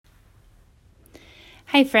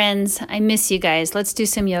Hi friends, I miss you guys. Let's do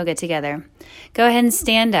some yoga together. Go ahead and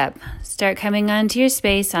stand up. Start coming onto your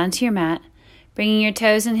space, onto your mat, bringing your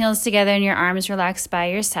toes and heels together and your arms relaxed by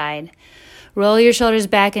your side. Roll your shoulders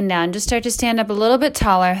back and down. Just start to stand up a little bit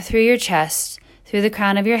taller through your chest, through the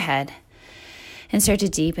crown of your head, and start to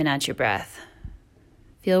deepen out your breath.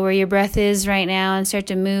 Feel where your breath is right now and start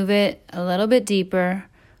to move it a little bit deeper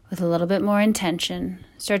with a little bit more intention.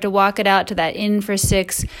 Start to walk it out to that in for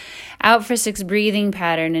 6, out for 6 breathing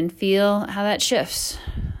pattern and feel how that shifts.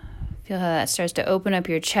 Feel how that starts to open up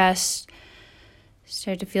your chest.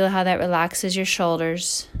 Start to feel how that relaxes your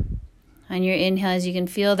shoulders. On your inhales, you can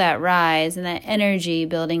feel that rise and that energy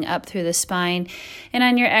building up through the spine. And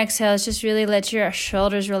on your exhales, just really let your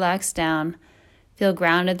shoulders relax down. Feel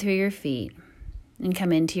grounded through your feet and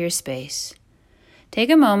come into your space.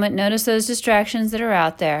 Take a moment, notice those distractions that are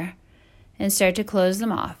out there, and start to close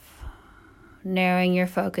them off, narrowing your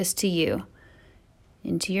focus to you,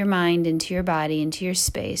 into your mind, into your body, into your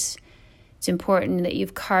space. It's important that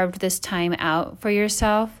you've carved this time out for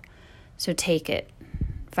yourself, so take it,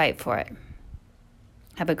 fight for it.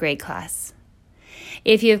 Have a great class.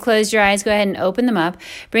 If you have closed your eyes, go ahead and open them up,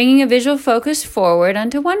 bringing a visual focus forward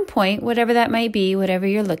onto one point, whatever that might be, whatever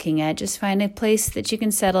you're looking at. Just find a place that you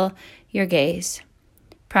can settle your gaze.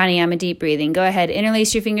 Pranayama, deep breathing. Go ahead,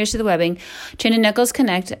 interlace your fingers to the webbing. Chin and knuckles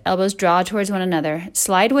connect, elbows draw towards one another.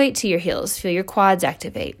 Slide weight to your heels. Feel your quads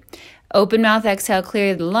activate. Open mouth, exhale,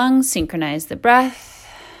 clear the lungs, synchronize the breath,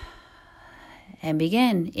 and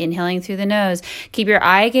begin. Inhaling through the nose. Keep your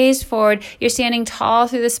eye gaze forward. You're standing tall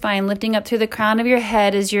through the spine, lifting up through the crown of your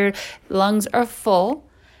head as your lungs are full.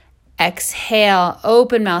 Exhale,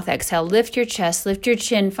 open mouth, exhale, lift your chest, lift your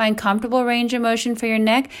chin, find comfortable range of motion for your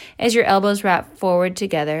neck as your elbows wrap forward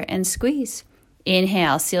together and squeeze.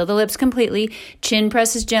 Inhale, seal the lips completely, chin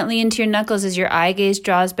presses gently into your knuckles as your eye gaze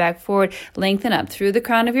draws back forward, lengthen up through the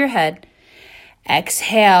crown of your head.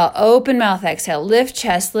 Exhale, open mouth, exhale, lift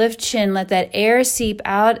chest, lift chin, let that air seep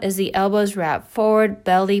out as the elbows wrap forward,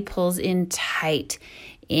 belly pulls in tight.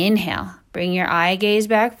 Inhale. Bring your eye gaze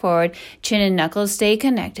back forward. Chin and knuckles stay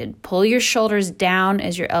connected. Pull your shoulders down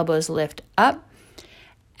as your elbows lift up.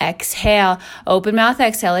 Exhale. Open mouth,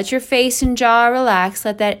 exhale. Let your face and jaw relax.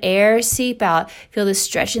 Let that air seep out. Feel the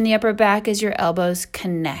stretch in the upper back as your elbows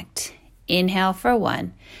connect. Inhale for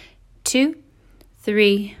 1, 2,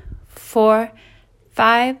 3, 4,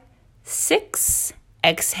 5, 6.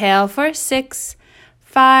 Exhale for 6,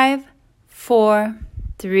 5, 4,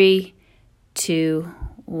 3, 2,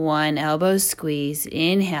 1. Elbows squeeze.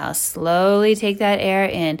 Inhale. Slowly take that air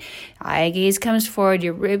in. Eye gaze comes forward.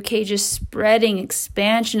 Your rib cage is spreading.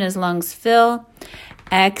 Expansion as lungs fill.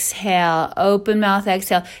 Exhale. Open mouth.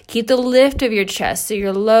 Exhale. Keep the lift of your chest so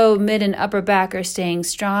your low, mid, and upper back are staying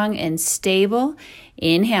strong and stable.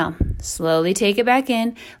 Inhale. Slowly take it back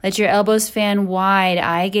in. Let your elbows fan wide.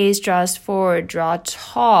 Eye gaze draws forward. Draw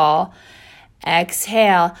tall.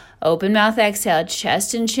 Exhale, open mouth, exhale,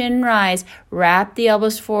 chest and chin rise, wrap the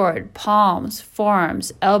elbows forward, palms,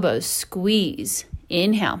 forearms, elbows, squeeze.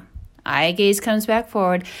 Inhale, eye gaze comes back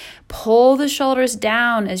forward, pull the shoulders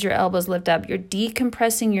down as your elbows lift up. You're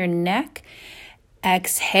decompressing your neck.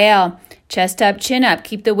 Exhale, chest up, chin up,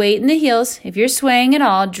 keep the weight in the heels. If you're swaying at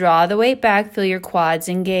all, draw the weight back, feel your quads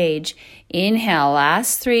engage. Inhale,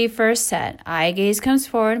 last 3, first set. Eye gaze comes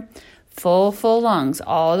forward, full lungs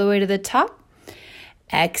all the way to the top.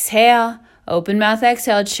 Exhale, open mouth,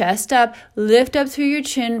 exhale, chest up, lift up through your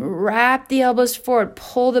chin, wrap the elbows forward,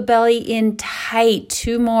 pull the belly in tight.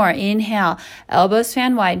 2 more, inhale, elbows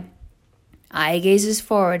fan wide, eye gazes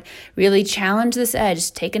forward, really challenge this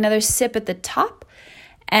edge. Take another sip at the top,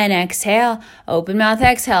 and exhale, open mouth,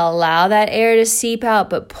 exhale, allow that air to seep out,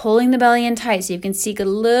 but pulling the belly in tight so you can seek a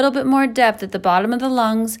little bit more depth at the bottom of the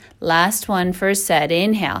lungs. Last one, first set,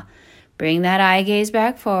 inhale, bring that eye gaze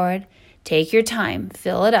back forward. Take your time,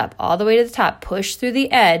 fill it up all the way to the top, push through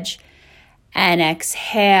the edge, and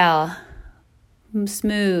exhale.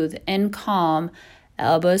 Smooth and calm,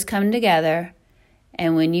 elbows come together,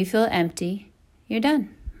 and when you feel empty, you're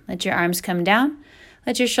done. Let your arms come down,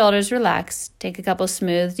 let your shoulders relax. Take a couple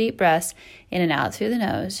smooth, deep breaths in and out through the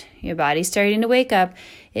nose. Your body's starting to wake up.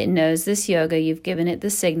 It knows this yoga. You've given it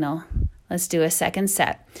the signal. Let's do a second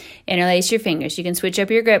set. Interlace your fingers. You can switch up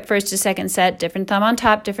your grip first to second set. Different thumb on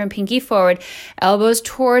top, different pinky forward. Elbows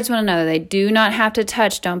towards one another. They do not have to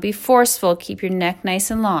touch. Don't be forceful. Keep your neck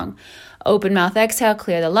nice and long. Open mouth, exhale,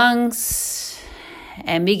 clear the lungs,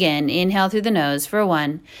 and begin. Inhale through the nose for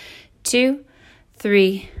 1, 2,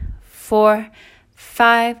 3, 4,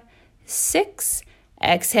 5, 6.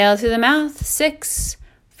 Exhale through the mouth. 6,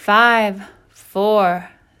 5, 4,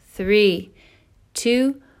 3,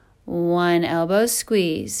 2, 1. Elbow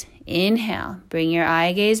squeeze. Inhale. Bring your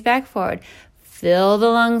eye gaze back forward. Fill the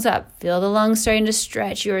lungs up. Feel the lungs starting to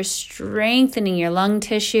stretch. You are strengthening your lung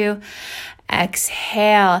tissue.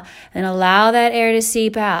 Exhale and allow that air to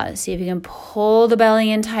seep out. See if you can pull the belly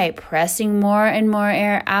in tight, pressing more and more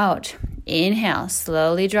air out. Inhale.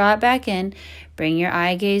 Slowly draw it back in. Bring your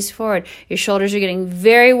eye gaze forward. Your shoulders are getting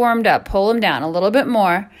very warmed up. Pull them down a little bit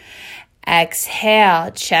more.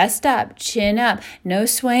 Exhale, chest up, chin up. No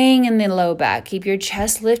swaying in the low back. Keep your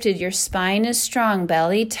chest lifted. Your spine is strong,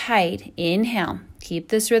 belly tight. Inhale. Keep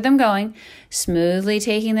this rhythm going. Smoothly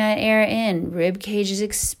taking that air in. Rib cage is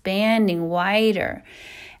expanding wider.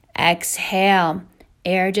 Exhale.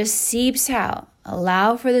 Air just seeps out.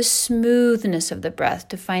 Allow for the smoothness of the breath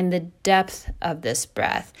to find the depth of this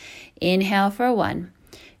breath. Inhale for 1,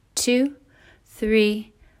 2,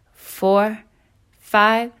 3, 4,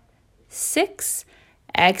 5, 6.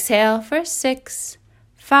 Exhale for 6,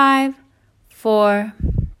 5, 4,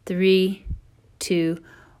 3, 2,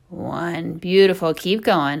 1. Beautiful. Keep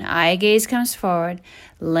going. Eye gaze comes forward.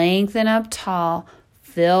 Lengthen up tall.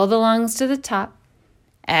 Fill the lungs to the top.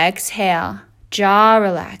 Exhale. Jaw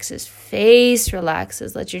relaxes. Face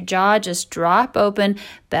relaxes. Let your jaw just drop open.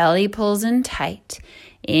 Belly pulls in tight.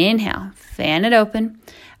 Inhale. Fan it open.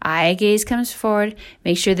 Eye gaze comes forward.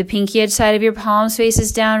 Make sure the pinky edge side of your palms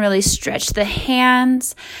faces down. Really stretch the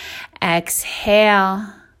hands.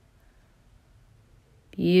 Exhale.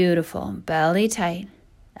 Beautiful. Belly tight.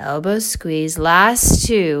 Elbows squeeze. Last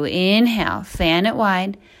 2. Inhale. Fan it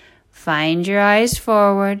wide. Find your eyes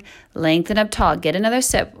forward. Lengthen up tall. Get another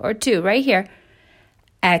sip or 2 right here.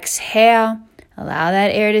 Exhale. Allow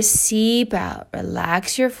that air to seep out.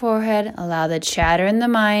 Relax your forehead. Allow the chatter in the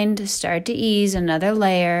mind to start to ease. Another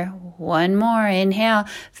layer. 1 more. Inhale.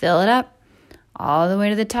 Fill it up all the way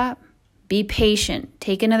to the top. Be patient.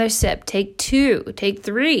 Take another sip. Take 2. Take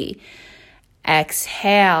 3.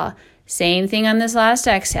 Exhale. Same thing on this last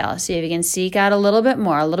exhale. See if you can seek out a little bit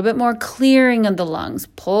more clearing of the lungs.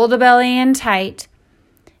 Pull the belly in tight.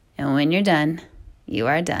 And when you're done, you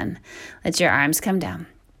are done. Let your arms come down.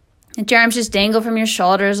 Let your arms just dangle from your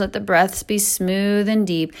shoulders. Let the breaths be smooth and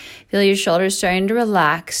deep. Feel your shoulders starting to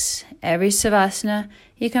relax. Every savasana,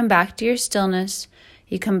 you come back to your stillness.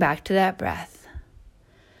 You come back to that breath.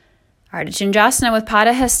 Ardha Chandrasana with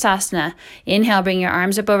Padahastasana. Inhale, bring your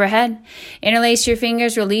arms up overhead. Interlace your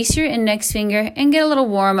fingers, release your index finger, and get a little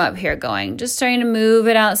warm up here going. Just starting to move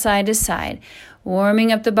it out side to side.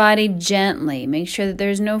 Warming up the body gently. Make sure that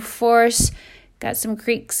there's no force. Got some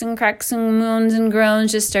creaks and cracks and moans and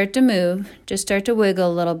groans. Just start to move. Just start to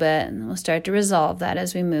wiggle a little bit. And we'll start to resolve that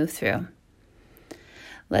as we move through.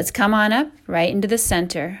 Let's come on up right into the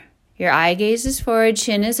center. Your eye gaze is forward,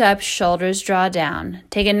 chin is up, shoulders draw down.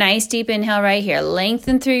 Take a nice deep inhale right here.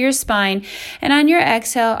 Lengthen through your spine. And on your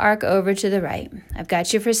exhale, arc over to the right. I've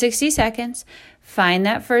got you for 60 seconds. Find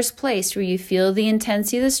that first place where you feel the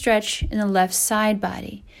intensity of the stretch in the left side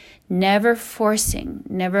body. Never forcing,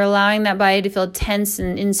 never allowing that body to feel tense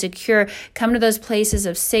and insecure. Come to those places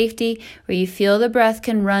of safety where you feel the breath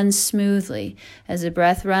can run smoothly. As the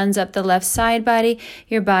breath runs up the left side body,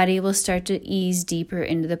 your body will start to ease deeper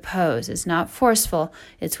into the pose. It's not forceful,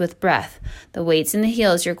 it's with breath. The weight's in the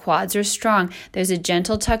heels, your quads are strong. There's a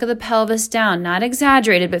gentle tuck of the pelvis down, not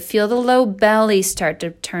exaggerated, but feel the low belly start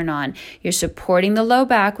to turn on. You're supporting the low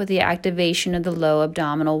back with the activation of the low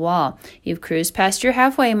abdominal wall. You've cruised past your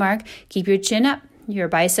halfway mark. Keep your chin up. Your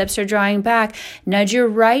biceps are drawing back. Nudge your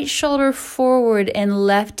right shoulder forward and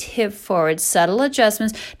left hip forward. Subtle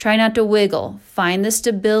adjustments. Try not to wiggle. Find the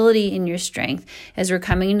stability in your strength. As we're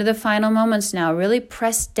coming into the final moments now, really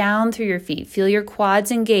press down through your feet. Feel your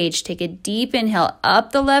quads engaged. Take a deep inhale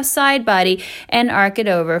up the left side body and arc it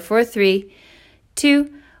over for 3,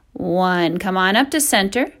 2, 1. Come on up to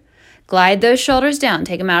center. Glide those shoulders down.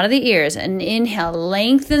 Take them out of the ears. An inhale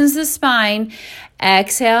lengthens the spine.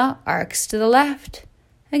 Exhale, arcs to the left.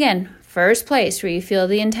 Again, first place where you feel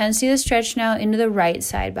the intensity of the stretch now into the right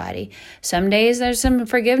side body. Some days there's some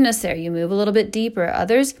forgiveness there. You move a little bit deeper.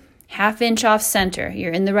 Others, half inch off center.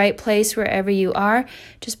 You're in the right place wherever you are.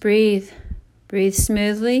 Just breathe. Breathe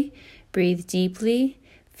smoothly. Breathe deeply.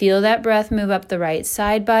 Feel that breath move up the right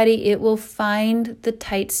side body. It will find the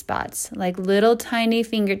tight spots, like little tiny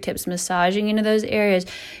fingertips massaging into those areas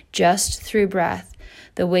just through breath.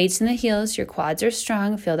 The weight's in the heels, your quads are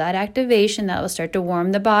strong. Feel that activation. That will start to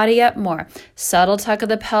warm the body up more. Subtle tuck of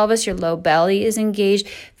the pelvis, your low belly is engaged.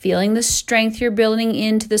 Feeling the strength you're building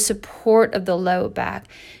into the support of the low back.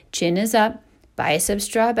 Chin is up. Biceps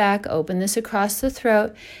draw back, open this across the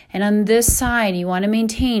throat. And on this side, you want to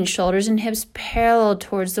maintain shoulders and hips parallel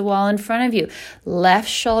towards the wall in front of you. Left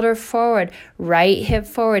shoulder forward, right hip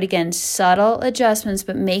forward. Again, subtle adjustments,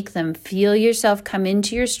 but make them. Feel yourself come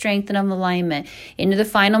into your strength and alignment. Into the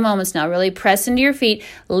final moments now. Really press into your feet.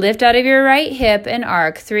 Lift out of your right hip and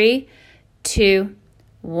arc. 3, 2,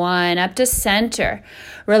 1, up to center.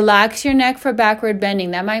 Relax your neck for backward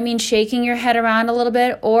bending. That might mean shaking your head around a little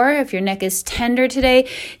bit, or if your neck is tender today,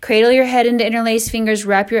 cradle your head into interlaced fingers,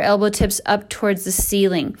 wrap your elbow tips up towards the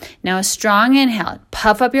ceiling. Now a strong inhale,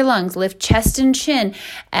 puff up your lungs, lift chest and chin.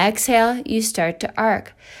 Exhale, you start to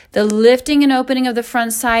arc. The lifting and opening of the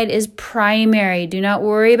front side is primary. Do not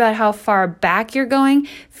worry about how far back you're going.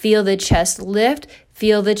 Feel the chest lift.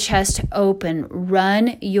 Feel the chest open.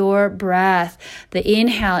 Run your breath. The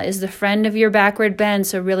inhale is the friend of your backward bend,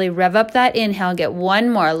 so really rev up that inhale. Get one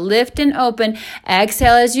more. Lift and open.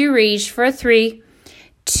 Exhale as you reach for 3,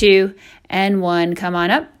 2, and 1. Come on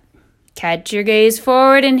up. Catch your gaze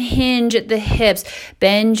forward and hinge at the hips.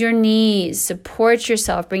 Bend your knees. Support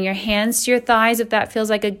yourself. Bring your hands to your thighs if that feels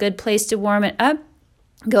like a good place to warm it up.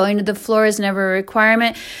 Going to the floor is never a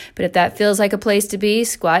requirement, but if that feels like a place to be,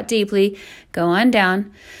 squat deeply, go on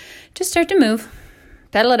down. Just start to move.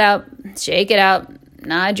 Pedal it out, shake it out,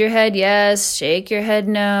 nod your head yes, shake your head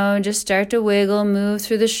no. Just start to wiggle, move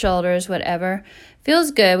through the shoulders, whatever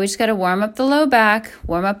feels good. We just got to warm up the low back,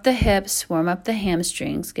 warm up the hips, warm up the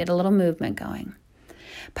hamstrings, get a little movement going.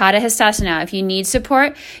 Padahastasana. If you need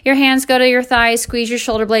support, your hands go to your thighs, squeeze your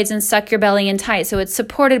shoulder blades, and suck your belly in tight. So it's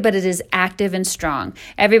supported, but it is active and strong.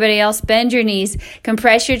 Everybody else, bend your knees,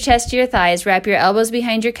 compress your chest to your thighs, wrap your elbows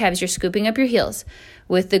behind your calves. You're scooping up your heels.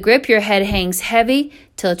 With the grip, your head hangs heavy.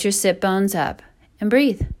 Tilt your sit bones up and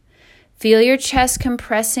breathe. Feel your chest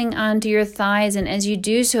compressing onto your thighs, and as you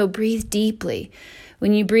do so, breathe deeply.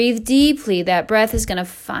 When you breathe deeply, that breath is going to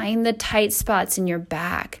find the tight spots in your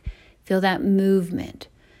back. Feel that movement.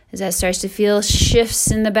 As that starts to feel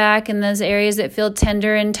shifts in the back in those areas that feel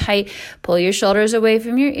tender and tight, pull your shoulders away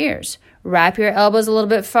from your ears. Wrap your elbows a little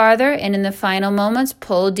bit farther, and in the final moments,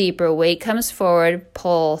 pull deeper. Weight comes forward.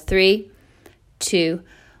 Pull. 3, 2,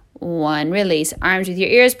 1. Release. Arms with your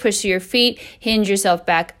ears. Push to your feet. Hinge yourself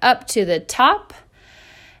back up to the top.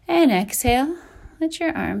 And exhale. Let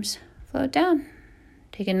your arms float down.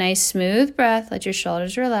 Take a nice smooth breath. Let your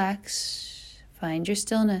shoulders relax. Find your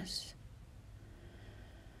stillness.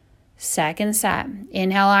 Second set.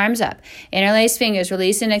 Inhale, arms up. Interlace fingers,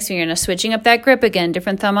 release index finger. Now switching up that grip again.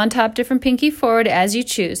 Different thumb on top, different pinky forward as you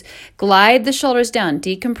choose. Glide the shoulders down.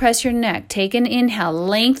 Decompress your neck. Take an inhale.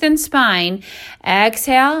 Lengthen spine.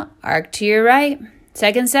 Exhale, arc to your right.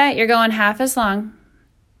 Second set, you're going half as long.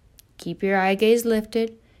 Keep your eye gaze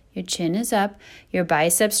lifted. Your chin is up. Your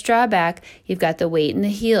biceps draw back. You've got the weight in the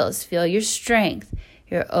heels. Feel your strength.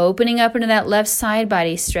 You're opening up into that left side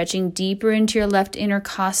body, stretching deeper into your left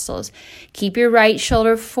intercostals. Keep your right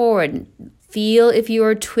shoulder forward. Feel if you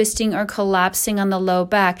are twisting or collapsing on the low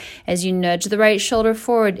back. As you nudge the right shoulder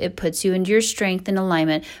forward, it puts you into your strength and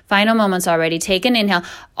alignment. Final moments already. Take an inhale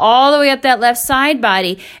all the way up that left side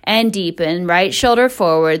body and deepen. Right shoulder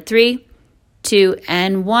forward. 3, 2,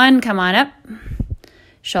 and 1. Come on up.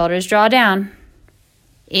 Shoulders draw down.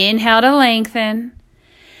 Inhale to lengthen.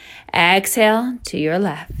 Exhale to your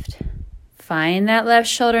left. Find that left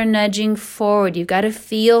shoulder nudging forward. You've got to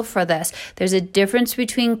feel for this. There's a difference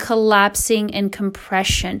between collapsing and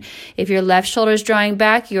compression. If your left shoulder is drawing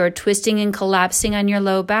back, you're twisting and collapsing on your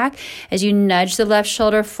low back. As you nudge the left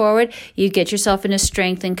shoulder forward, you get yourself into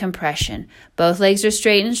strength and compression. Both legs are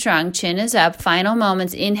straight and strong. Chin is up. Final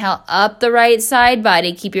moments. Inhale up the right side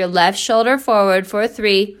body. Keep your left shoulder forward for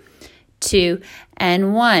 3, 2,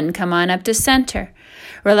 and 1. Come on up to center.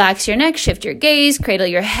 Relax your neck, shift your gaze, cradle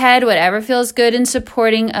your head, whatever feels good in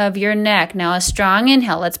supporting of your neck. Now a strong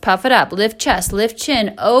inhale. Let's puff it up. Lift chest, lift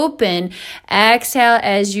chin, open. Exhale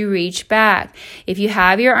as you reach back. If you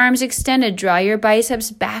have your arms extended, draw your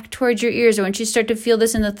biceps back towards your ears. I want you to start to feel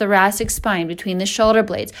this in the thoracic spine between the shoulder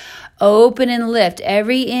blades. Open and lift.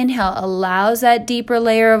 Every inhale allows that deeper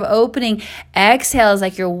layer of opening. Exhale is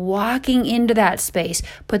like you're walking into that space.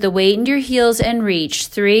 Put the weight into your heels and reach.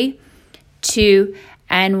 3, 2,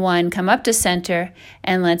 and 1. Come up to center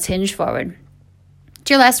and let's hinge forward. It's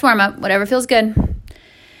your last warm up, whatever feels good.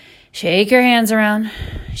 Shake your hands around.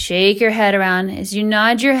 Shake your head around. As you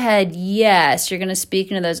nod your head, yes, you're going to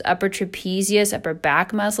speak into those upper trapezius, upper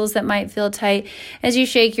back muscles that might feel tight. As you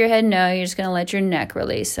shake your head, no, you're just going to let your neck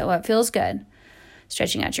release. So what feels good?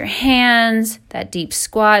 Stretching out your hands, that deep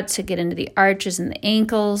squat to get into the arches and the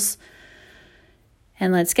ankles.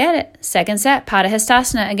 And let's get it. Second set,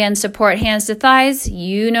 Padahastasana. Again, support hands to thighs.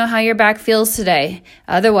 You know how your back feels today.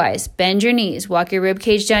 Otherwise, bend your knees, walk your rib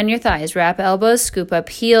cage down your thighs, wrap elbows, scoop up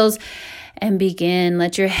heels, and begin.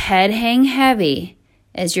 Let your head hang heavy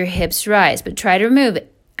as your hips rise, but try to remove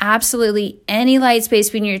absolutely any light space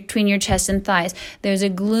between your chest and thighs. There's a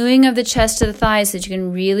gluing of the chest to the thighs so that you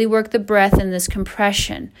can really work the breath in this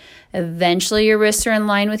compression. Eventually, your wrists are in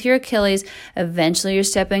line with your Achilles. Eventually, you're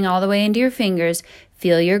stepping all the way into your fingers.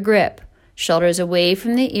 Feel your grip. Shoulders away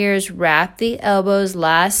from the ears. Wrap the elbows.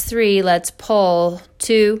 Last 3. Let's pull.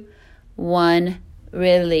 2, 1.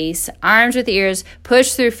 Release. Arms with ears.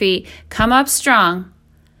 Push through feet. Come up strong.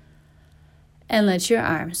 And let your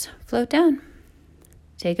arms float down.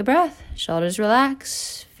 Take a breath. Shoulders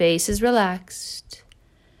relax. Face is relaxed.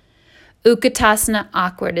 Utkatasana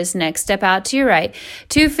awkward is next. Step out to your right.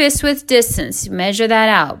 2 fists width distance. Measure that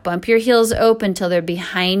out. Bump your heels open till they're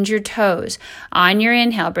behind your toes. On your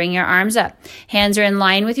inhale, bring your arms up. Hands are in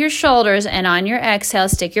line with your shoulders, and on your exhale,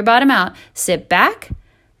 stick your bottom out. Sit back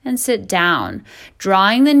and sit down.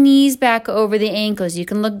 Drawing the knees back over the ankles. You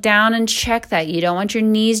can look down and check that. You don't want your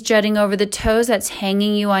knees jutting over the toes. That's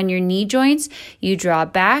hanging you on your knee joints. You draw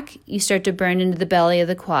back. You start to burn into the belly of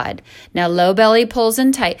the quad. Now low belly pulls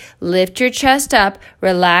in tight. Lift your chest up.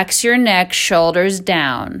 Relax your neck. Shoulders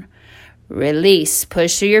down. Release.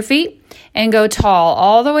 Push through your feet and go tall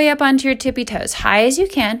all the way up onto your tippy toes. High as you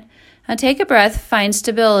can. Now take a breath. Find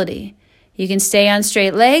stability. You can stay on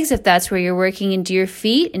straight legs if that's where you're working into your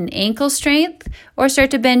feet and ankle strength, or start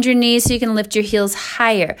to bend your knees so you can lift your heels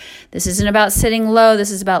higher. This isn't about sitting low. This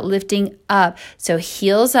is about lifting up. So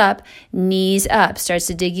heels up, knees up. Starts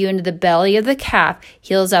to dig you into the belly of the calf.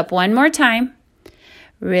 Heels up one more time.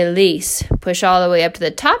 Release. Push all the way up to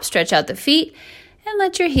the top. Stretch out the feet and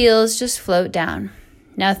let your heels just float down.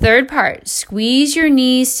 Now, third part, squeeze your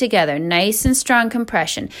knees together, nice and strong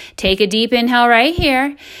compression. Take a deep inhale right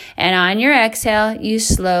here, and on your exhale, you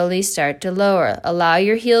slowly start to lower. Allow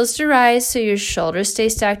your heels to rise so your shoulders stay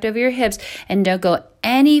stacked over your hips, and don't go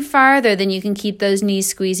any farther than you can keep those knees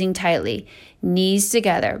squeezing tightly. Knees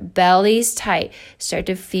together, bellies tight. Start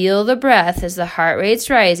to feel the breath as the heart rate's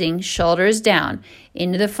rising, shoulders down.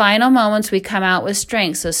 Into the final moments, we come out with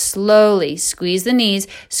strength. So slowly squeeze the knees,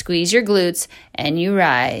 squeeze your glutes, and you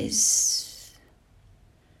rise.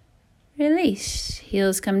 Release.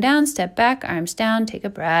 Heels come down, step back, arms down, take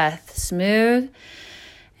a breath. Smooth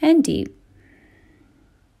and deep.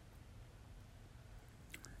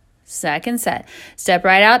 Second set. Step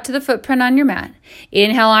right out to the footprint on your mat.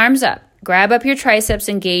 Inhale, arms up. Grab up your triceps,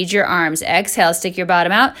 engage your arms. Exhale, stick your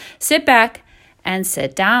bottom out, sit back, and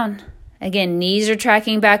sit down. Again, knees are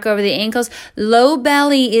tracking back over the ankles. Low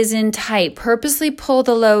belly is in tight. Purposely pull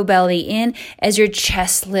the low belly in as your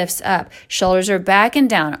chest lifts up. Shoulders are back and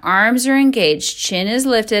down. Arms are engaged. Chin is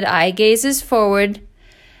lifted. Eye gaze is forward.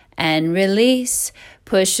 And release.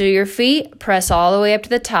 Push through your feet. Press all the way up to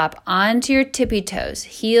the top. Onto your tippy toes.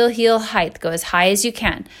 Heel height. Go as high as you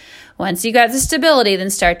can. Once you got the stability, then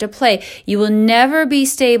start to play. You will never be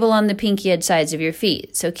stable on the pinky edge sides of your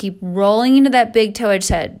feet. So keep rolling into that big toe edge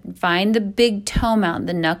side. Find the big toe mount,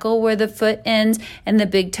 the knuckle where the foot ends and the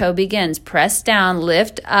big toe begins. Press down,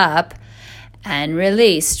 lift up, and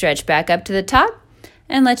release. Stretch back up to the top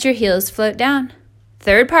and let your heels float down.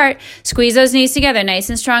 Third part, squeeze those knees together, nice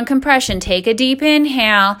and strong compression. Take a deep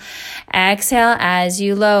inhale. Exhale as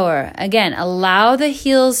you lower. Again, allow the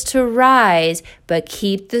heels to rise, but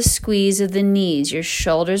keep the squeeze of the knees. Your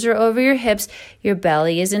shoulders are over your hips. Your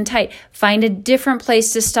belly is in tight. Find a different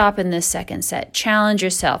place to stop in this second set. Challenge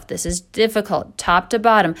yourself. This is difficult, top to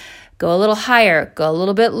bottom. Go a little higher, go a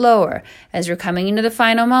little bit lower. As we're coming into the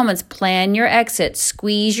final moments, plan your exit.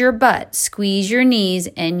 Squeeze your butt, squeeze your knees,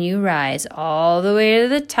 and you rise all the way to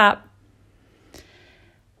the top.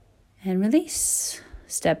 And release.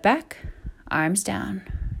 Step back, arms down.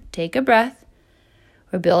 Take a breath.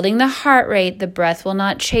 We're building the heart rate. The breath will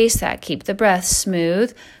not chase that. Keep the breath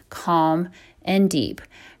smooth, calm, and deep.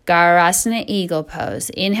 Garasana Eagle Pose.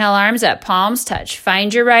 Inhale, arms up, palms touch.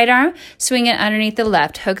 Find your right arm, swing it underneath the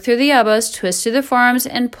left. Hook through the elbows, twist through the forearms,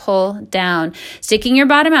 and pull down. Sticking your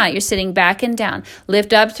bottom out, you're sitting back and down.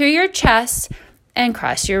 Lift up through your chest and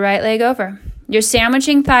cross your right leg over. You're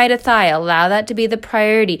sandwiching thigh to thigh. Allow that to be the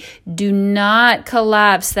priority. Do not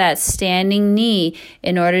collapse that standing knee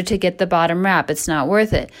in order to get the bottom wrap. It's not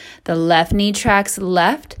worth it. The left knee tracks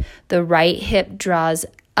left. The right hip draws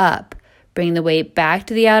up. Bring the weight back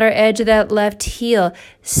to the outer edge of that left heel.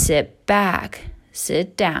 Sit back.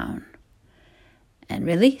 Sit down. And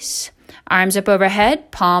release. Arms up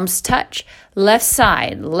overhead, palms touch. Left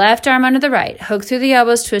side, left arm under the right. Hook through the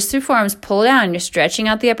elbows, twist through forearms, pull down. You're stretching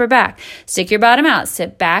out the upper back. Stick your bottom out,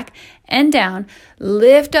 sit back and down.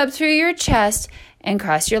 Lift up through your chest and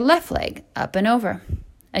cross your left leg up and over.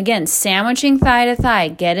 Again, sandwiching thigh to thigh.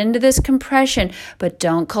 Get into this compression, but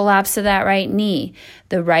don't collapse to that right knee.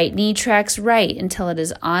 The right knee tracks right until it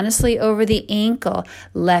is honestly over the ankle.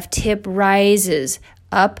 Left hip rises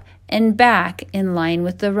up and back in line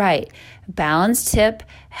with the right. Balanced hip,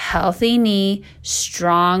 healthy knee,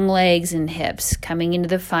 strong legs and hips. Coming into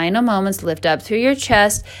the final moments, lift up through your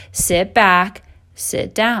chest, sit back,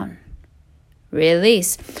 sit down.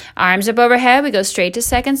 Release. Arms up overhead. We go straight to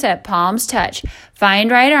second set. Palms touch. Find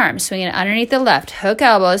right arm. Swing it underneath the left. Hook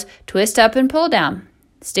elbows. Twist up and pull down.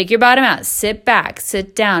 Stick your bottom out. Sit back.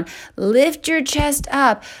 Sit down. Lift your chest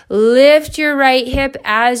up. Lift your right hip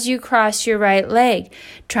as you cross your right leg.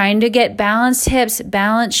 Trying to get balanced hips,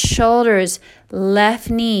 balanced shoulders. Left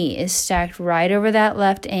knee is stacked right over that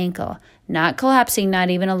left ankle. Not collapsing, not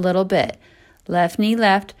even a little bit. Left knee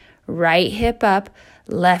left. Right hip up.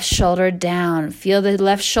 Left shoulder down. Feel the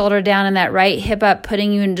left shoulder down and that right hip up,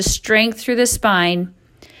 putting you into strength through the spine.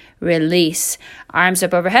 Release. Arms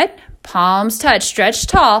up overhead. Palms touch. Stretch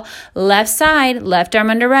tall. Left side. Left arm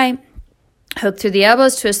under right. Hook through the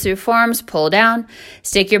elbows. Twist through forearms. Pull down.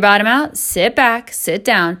 Stick your bottom out. Sit back. Sit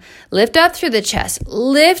down. Lift up through the chest.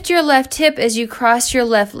 Lift your left hip as you cross your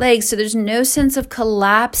left leg so there's no sense of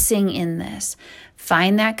collapsing in this.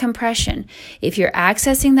 Find that compression. If you're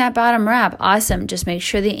accessing that bottom wrap, awesome. Just make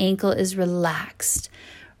sure the ankle is relaxed.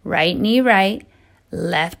 Right knee right,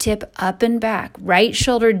 left hip up and back, right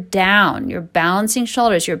shoulder down. You're balancing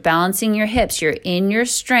shoulders. You're balancing your hips. You're in your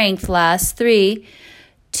strength. Last 3,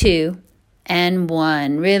 2, and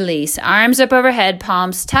 1. Release. Arms up overhead,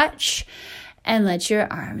 palms touch, and let your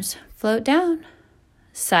arms float down.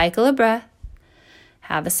 Cycle of breath.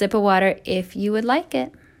 Have a sip of water if you would like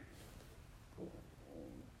it.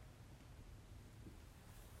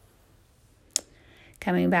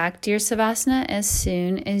 Coming back to your Savasana as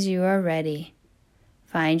soon as you are ready.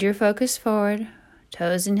 Find your focus forward,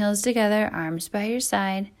 toes and heels together, arms by your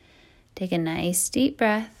side. Take a nice deep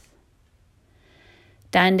breath.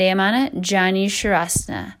 Dandayamana Janu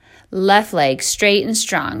Sharasana. Left leg straight and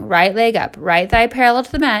strong. Right leg up. Right thigh parallel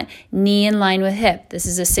to the mat. Knee in line with hip. This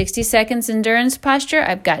is a 60 seconds endurance posture.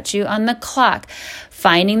 I've got you on the clock.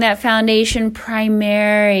 Finding that foundation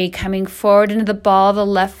primary, coming forward into the ball of the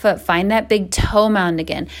left foot. Find that big toe mound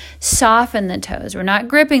again. Soften the toes. We're not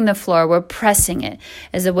gripping the floor, we're pressing it.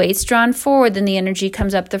 As the weight's drawn forward, then the energy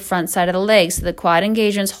comes up the front side of the leg. So the quad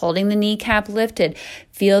engagement's holding the kneecap lifted.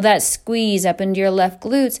 Feel that squeeze up into your left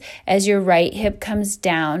glutes as your right hip comes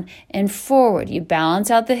down and forward. You balance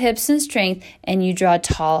out the hips in strength and you draw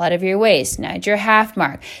tall out of your waist. Now at your half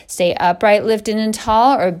mark, stay upright, lifted and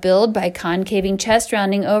tall, or build by concaving chest,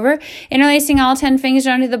 rounding over, interlacing all 10 fingers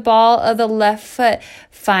onto the ball of the left foot.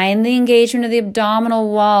 Find the engagement of the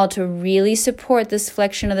abdominal wall to really support this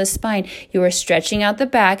flexion of the spine. You are stretching out the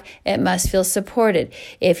back. It must feel supported.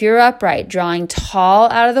 If you're upright, drawing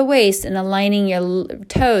tall out of the waist and aligning your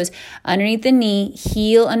toes underneath the knee,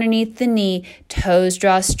 heel underneath the knee, toes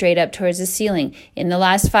draw straight up towards the ceiling. In the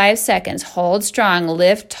last 5 seconds, hold strong,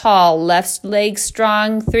 lift tall, left leg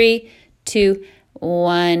strong. 3, 2,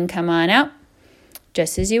 1. Come on out.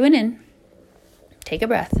 Just as you went in. Take a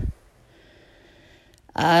breath.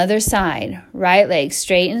 Other side. Right leg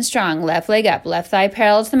straight and strong. Left leg up. Left thigh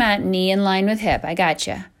parallel to the mat. Knee in line with hip. I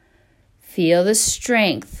gotcha. Feel the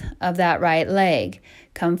strength of that right leg.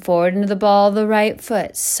 Come forward into the ball of the right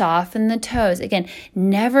foot. Soften the toes. Again,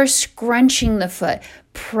 never scrunching the foot.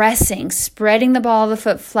 Pressing, spreading the ball of the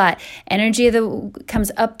foot flat. Energy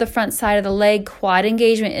comes up the front side of the leg. Quad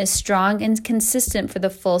engagement is strong and consistent for the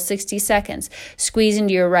full 60 seconds. Squeeze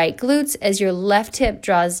into your right glutes as your left hip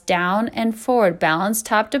draws down and forward. Balance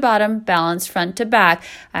top to bottom, balance front to back.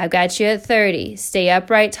 I've got you at 30. Stay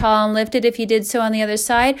upright, tall, and lifted if you did so on the other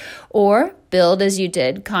side, or build as you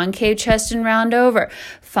did. Concave chest and round over.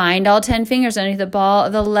 Find all 10 fingers underneath the ball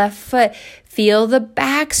of the left foot. Feel the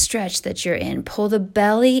back stretch that you're in. Pull the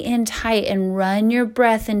belly in tight and run your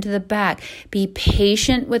breath into the back. Be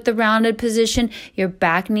patient with the rounded position. Your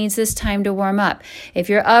back needs this time to warm up. If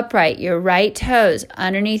you're upright, your right toes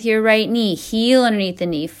underneath your right knee, heel underneath the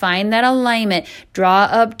knee. Find that alignment. Draw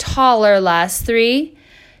up taller. Last 3,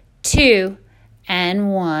 2,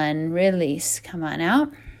 and 1. Release. Come on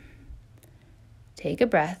out. Take a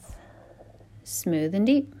breath. Smooth and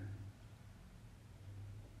deep.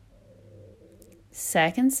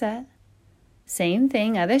 Second set. Same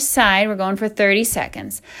thing, other side. We're going for 30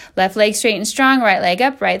 seconds. Left leg straight and strong, right leg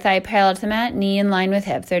up, right thigh parallel to the mat, knee in line with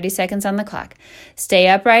hip. 30 seconds on the clock. Stay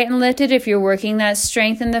upright and lifted. If you're working that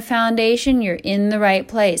strength in the foundation, you're in the right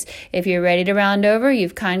place. If you're ready to round over,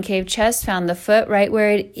 you've concave chest, found the foot right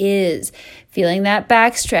where it is. Feeling that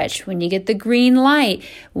back stretch. When you get the green light,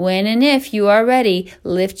 when and if you are ready,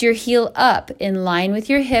 lift your heel up in line with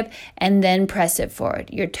your hip and then press it forward.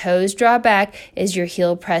 Your toes draw back as your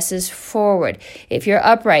heel presses forward. If you're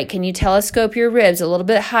upright, can you telescope your ribs a little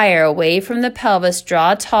bit higher away from the pelvis?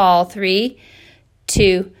 Draw tall. 3,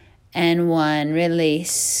 2, and 1.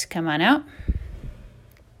 Release. Come on out.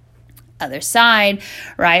 Other side.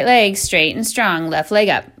 Right leg straight and strong. Left leg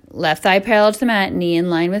up. Left thigh parallel to the mat. Knee in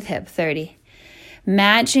line with hip. 30.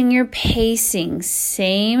 Matching your pacing.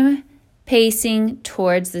 Same pacing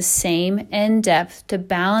towards the same end depth to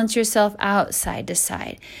balance yourself out side to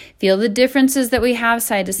side. Feel the differences that we have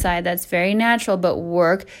side to side. That's very natural, but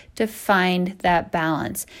work to find that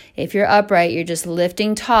balance. If you're upright, you're just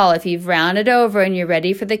lifting tall. If you've rounded over and you're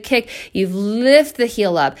ready for the kick, you've lift the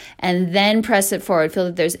heel up and then press it forward. Feel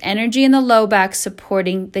that there's energy in the low back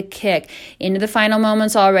supporting the kick. Into the final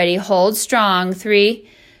moments already. Hold strong. 3,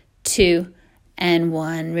 2, and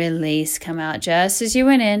 1. Release. Come out just as you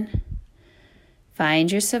went in.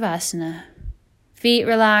 Find your Savasana. Feet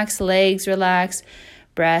relax, legs relax.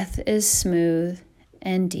 Breath is smooth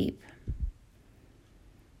and deep.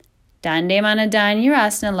 Dandemana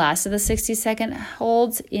Dhanurasana, last of the 60-second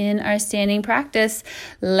holds in our standing practice.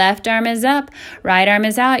 Left arm is up, right arm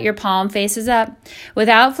is out, your palm faces up.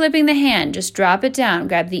 Without flipping the hand, just drop it down.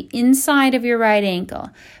 Grab the inside of your right ankle.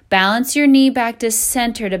 Balance your knee back to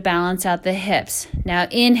center to balance out the hips. Now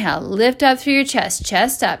inhale, lift up through your chest,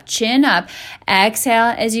 chest up, chin up.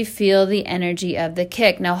 Exhale as you feel the energy of the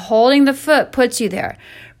kick. Now holding the foot puts you there.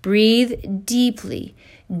 Breathe deeply.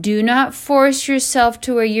 Do not force yourself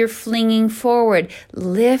to where you're flinging forward.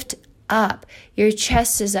 Lift up. Your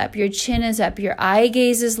chest is up. Your chin is up. Your eye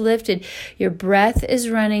gaze is lifted. Your breath is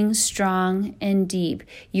running strong and deep.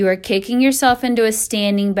 You are kicking yourself into a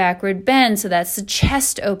standing backward bend. So that's the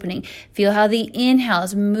chest opening. Feel how the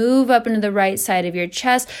inhales move up into the right side of your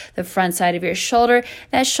chest, the front side of your shoulder.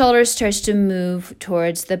 That shoulder starts to move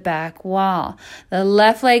towards the back wall. The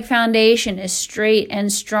left leg foundation is straight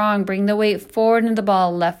and strong. Bring the weight forward into the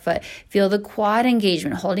ball of left foot. Feel the quad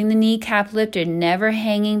engagement, holding the kneecap lifted, never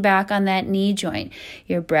hanging back on that knee joint.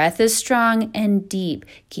 Your breath is strong and deep.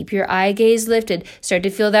 Keep your eye gaze lifted. Start to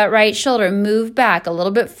feel that right shoulder move back a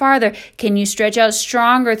little bit farther. Can you stretch out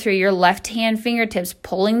stronger through your left hand fingertips,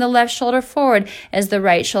 pulling the left shoulder forward as the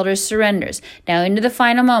right shoulder surrenders? Now into the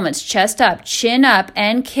final moments. Chest up, chin up,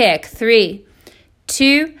 and kick. 3,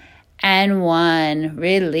 2, and 1.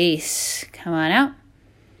 Release. Come on out.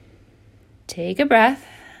 Take a breath.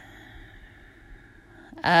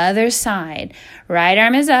 Other side. Right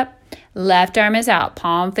arm is up. Left arm is out,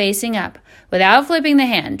 palm facing up. Without flipping the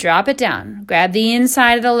hand, drop it down. Grab the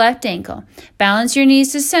inside of the left ankle. Balance your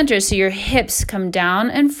knees to center so your hips come down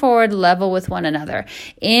and forward level with one another.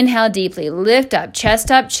 Inhale deeply, lift up,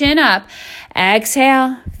 chest up, chin up.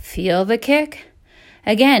 Exhale, feel the kick.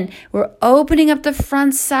 Again, we're opening up the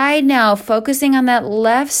front side now, focusing on that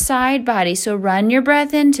left side body. So run your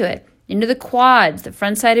breath into it. Into the quads, the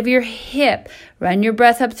front side of your hip. Run your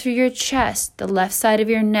breath up through your chest, the left side of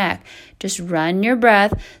your neck. Just run your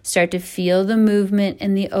breath. Start to feel the movement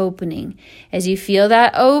and the opening. As you feel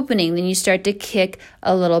that opening, then you start to kick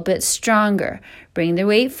a little bit stronger. Bring the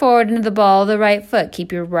weight forward into the ball of the right foot.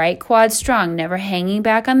 Keep your right quad strong, never hanging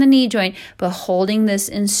back on the knee joint, but holding this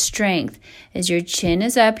in strength. As your chin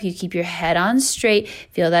is up, you keep your head on straight.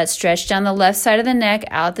 Feel that stretch down the left side of the neck,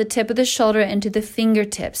 out the tip of the shoulder into the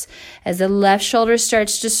fingertips. As the left shoulder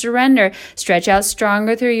starts to surrender, stretch out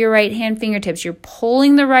stronger through your right hand fingertips. You're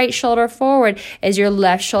pulling the right shoulder forward as your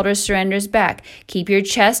left shoulder surrenders back. Keep your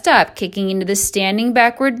chest up, kicking into the standing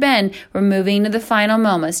backward bend. We're moving to the final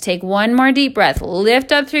moments. Take one more deep breath.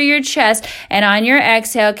 Lift up through your chest, and on your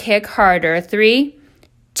exhale, kick harder. 3,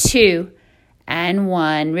 2, and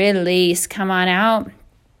 1. Release. Come on out.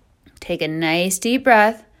 Take a nice deep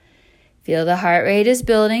breath. Feel the heart rate is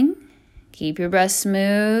building. Keep your breath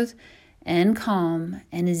smooth and calm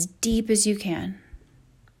and as deep as you can.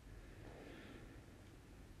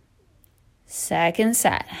 Second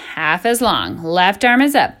set, half as long. Left arm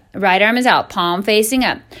is up, right arm is out, palm facing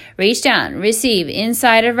up. Reach down, receive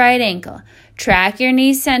inside of right ankle. Track your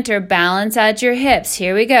knees center, balance out your hips.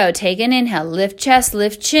 Here we go. Take an inhale, lift chest,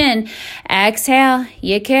 lift chin. Exhale,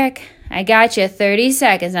 you kick. I got you. 30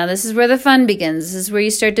 seconds. Now this is where the fun begins. This is where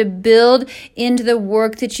you start to build into the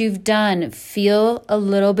work that you've done. Feel a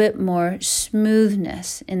little bit more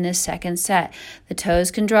smoothness in this second set. The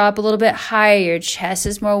toes can drop a little bit higher. Your chest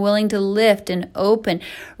is more willing to lift and open.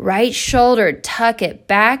 Right shoulder, tuck it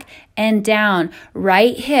back and down.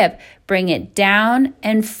 Right hip, bring it down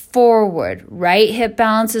and forward. Right hip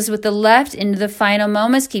balances with the left into the final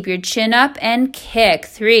moments. Keep your chin up and kick.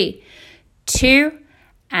 3, 2,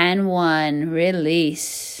 and 1.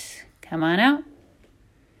 Release. Come on out.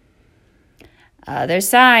 Other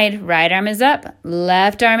side. Right arm is up.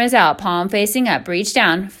 Left arm is out. Palm facing up. Reach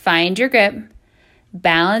down. Find your grip.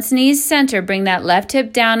 Balance knees center. Bring that left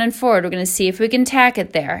hip down and forward. We're going to see if we can tack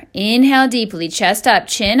it there. Inhale deeply. Chest up.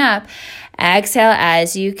 Chin up. Exhale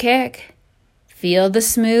as you kick. Feel the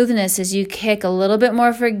smoothness as you kick. A little bit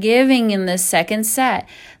more forgiving in this second set.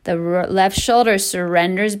 The left shoulder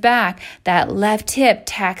surrenders back. That left hip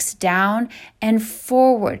tacks down and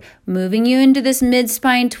forward, moving you into this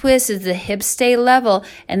mid-spine twist as the hips stay level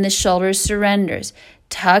and the shoulder surrenders.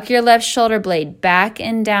 Tuck your left shoulder blade back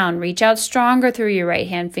and down. Reach out stronger through your right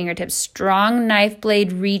hand fingertips. Strong knife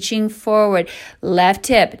blade reaching forward. Left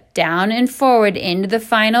hip down and forward into the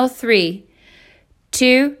final 3,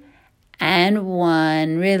 2, and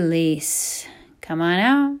 1. Release. Come on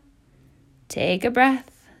out. Take a breath.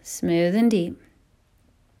 Smooth and deep.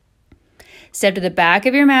 Step to the back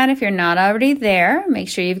of your mat if you're not already there. Make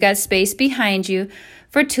sure you've got space behind you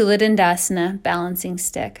for Tula Dandasana, balancing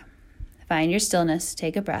stick. Find your stillness.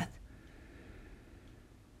 Take a breath.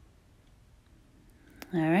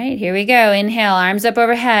 All right, here we go. Inhale, arms up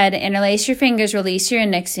overhead. Interlace your fingers. Release your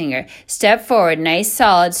index finger. Step forward, nice,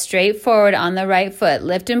 solid, straight forward on the right foot.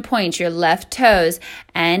 Lift and point your left toes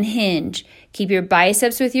and hinge. Keep your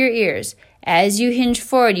biceps with your ears. As you hinge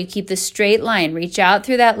forward, you keep the straight line. Reach out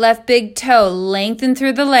through that left big toe. Lengthen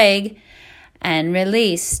through the leg and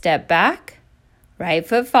release. Step back. Right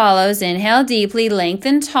foot follows. Inhale deeply.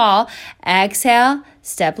 Lengthen tall. Exhale.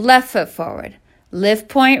 Step left foot forward. Lift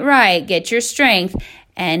point right. Get your strength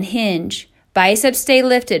and hinge. Biceps stay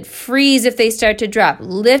lifted. Freeze if they start to drop.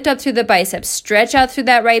 Lift up through the biceps. Stretch out through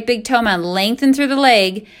that right big toe mound. Lengthen through the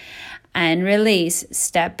leg and release.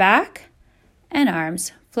 Step back and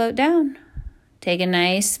arms float down. Take a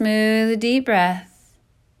nice, smooth, deep breath.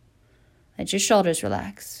 Let your shoulders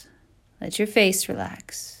relax. Let your face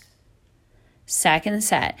relax. Second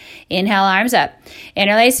set. Inhale, arms up.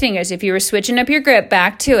 Interlace fingers. If you were switching up your grip,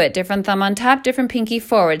 back to it. Different thumb on top, different pinky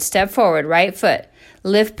forward. Step forward, right foot.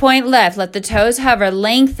 Lift point left. Let the toes hover,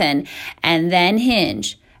 lengthen, and then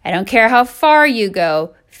hinge. I don't care how far you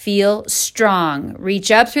go. Feel strong. Reach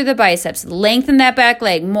up through the biceps. Lengthen that back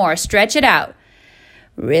leg more. Stretch it out.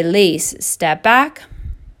 Release. Step back.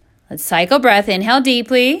 Let's cycle breath. Inhale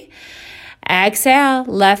deeply. Exhale.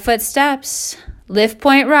 Left foot steps. Lift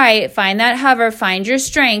point right. Find that hover. Find your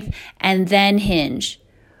strength. And then hinge.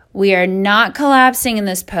 We are not collapsing in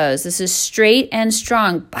this pose. This is straight and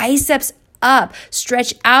strong. Biceps up.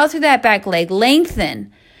 Stretch out through that back leg.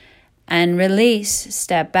 Lengthen. And release.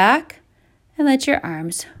 Step back. And let your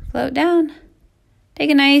arms float down.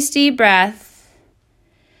 Take a nice deep breath.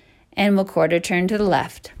 And we'll quarter turn to the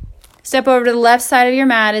left. Step over to the left side of your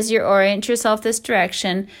mat as you orient yourself this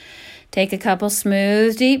direction. Take a couple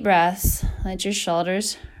smooth, deep breaths. Let your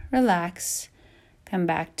shoulders relax. Come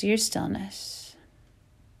back to your stillness.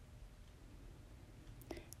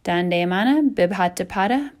 Dandayamana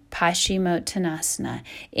Bibhatapada Paschimottanasana.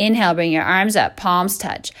 Inhale, bring your arms up, palms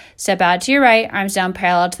touch. Step out to your right, arms down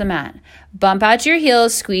parallel to the mat. Bump out your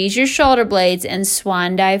heels, squeeze your shoulder blades, and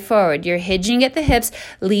swan dive forward. You're hinging at the hips,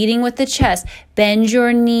 leading with the chest. Bend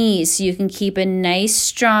your knees so you can keep a nice,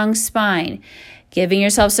 strong spine. Giving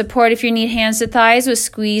yourself support if you need hands to thighs with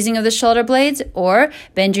squeezing of the shoulder blades, or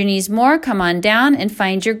bend your knees more, come on down and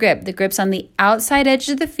find your grip. The grip's on the outside edge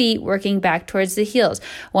of the feet, working back towards the heels.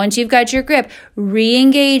 Once you've got your grip,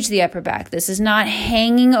 re-engage the upper back. This is not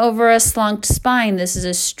hanging over a slunked spine. This is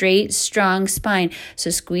a straight, strong spine. So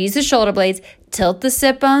squeeze the shoulder blades, tilt the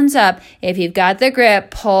sit bones up. If you've got the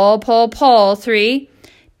grip, pull, pull, pull. 3,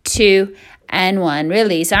 2, and 1.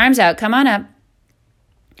 Release. Arms out. Come on up.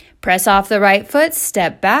 Press off the right foot,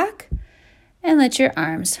 step back, and let your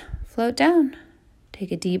arms float down.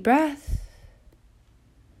 Take a deep breath.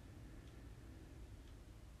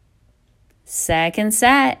 Second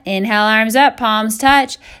set. Inhale, arms up, palms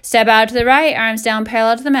touch. Step out to the right, arms down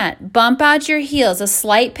parallel to the mat. Bump out your heels, a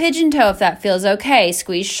slight pigeon toe if that feels okay.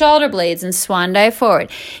 Squeeze shoulder blades and swan dive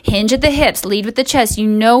forward. Hinge at the hips, lead with the chest. You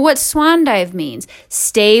know what swan dive means.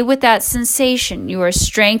 Stay with that sensation. You are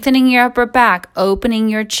strengthening your upper back, opening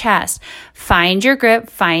your chest. Find your grip,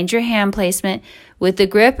 find your hand placement. With the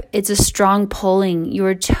grip, it's a strong pulling.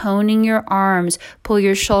 You're toning your arms. Pull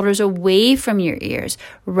your shoulders away from your ears.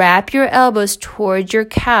 Wrap your elbows towards your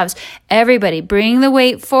calves. Everybody, bring the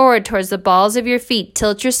weight forward towards the balls of your feet.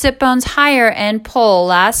 Tilt your sit bones higher and pull.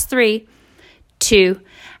 Last 3, 2,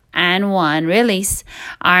 and 1. Release.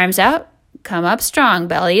 Arms out. Come up strong.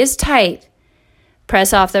 Belly is tight.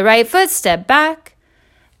 Press off the right foot. Step back.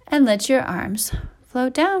 And let your arms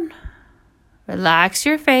float down. Relax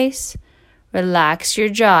your face. Relax your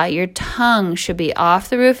jaw. Your tongue should be off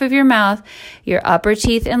the roof of your mouth. Your upper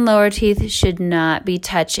teeth and lower teeth should not be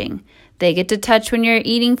touching. They get to touch when you're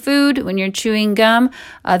eating food, when you're chewing gum.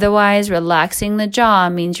 Otherwise, relaxing the jaw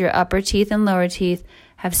means your upper teeth and lower teeth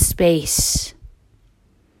have space.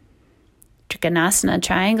 Trikonasana,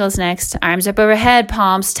 triangles next. Arms up overhead,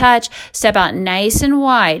 palms touch. Step out nice and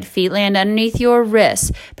wide. Feet land underneath your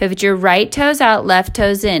wrists. Pivot your right toes out, left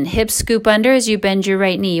toes in. Hips scoop under as you bend your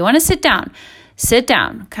right knee. You want to sit down. Sit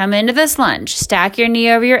down. Come into this lunge. Stack your knee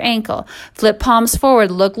over your ankle. Flip palms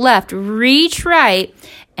forward. Look left. Reach right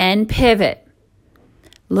and pivot.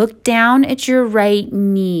 Look down at your right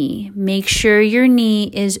knee. Make sure your knee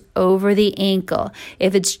is over the ankle.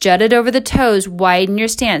 If it's jutted over the toes, widen your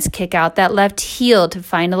stance. Kick out that left heel to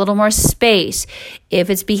find a little more space. If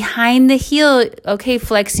it's behind the heel, okay,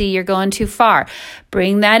 flexi, you're going too far.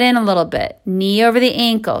 Bring that in a little bit. Knee over the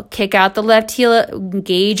ankle. Kick out the left heel.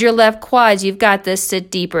 Engage your left quads. You've got this. Sit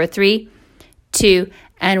deeper. 3, 2,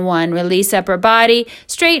 and 1. Release upper body.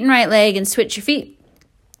 Straighten right leg and switch your feet.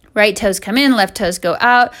 Right toes come in, left toes go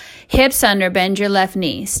out. Hips under, bend your left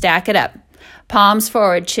knee. Stack it up. Palms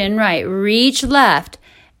forward, chin right. Reach left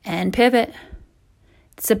and pivot.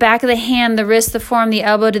 It's the back of the hand, the wrist, the forearm, the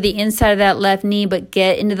elbow to the inside of that left knee, but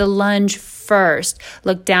get into the lunge first.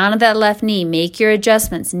 Look down at that left knee. Make your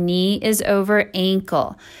adjustments. Knee is over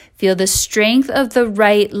ankle. Feel the strength of the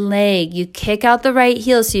right leg. You kick out the right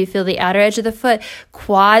heel so you feel the outer edge of the foot.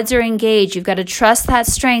 Quads are engaged. You've got to trust that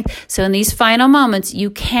strength. So in these final moments,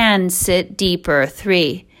 you can sit deeper.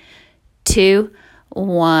 3, 2,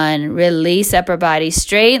 1. Release upper body.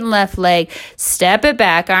 Straighten left leg. Step it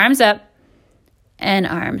back. Arms up. And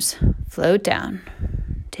arms float down.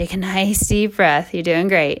 Take a nice deep breath. You're doing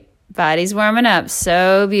great. Body's warming up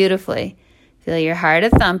so beautifully. Feel your heart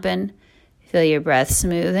a-thumping. Feel your breath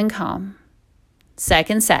smooth and calm.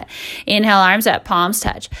 Second set. Inhale, arms up, palms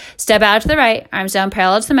touch. Step out to the right, arms down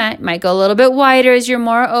parallel to the mat. Might go a little bit wider as you're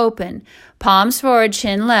more open. Palms forward,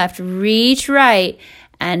 chin left. Reach right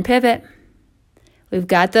and pivot. We've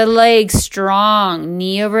got the legs strong,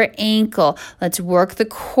 knee over ankle. Let's work the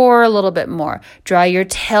core a little bit more. Draw your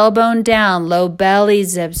tailbone down, low belly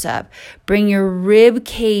zips up. Bring your rib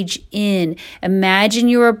cage in. Imagine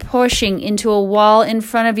you are pushing into a wall in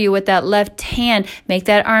front of you with that left hand. Make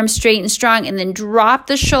that arm straight and strong, and then drop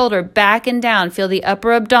the shoulder back and down. Feel the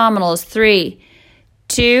upper abdominals. 3,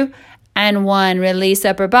 2, and 1. Release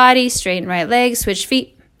upper body, straighten right leg, switch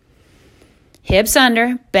feet. Hips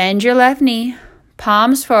under, bend your left knee.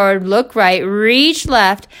 Palms forward, look right, reach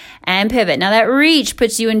left, and pivot. Now that reach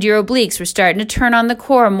puts you into your obliques. We're starting to turn on the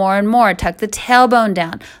core more and more. Tuck the tailbone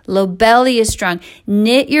down. Low belly is strong.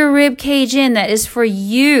 Knit your rib cage in. That is for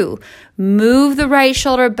you. Move the right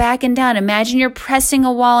shoulder back and down. Imagine you're pressing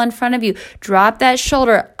a wall in front of you. Drop that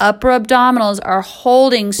shoulder. Upper abdominals are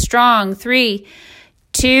holding strong. 3,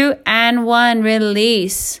 2, and 1.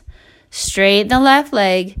 Release. Straighten the left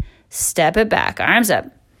leg. Step it back. Arms up.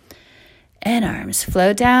 And arms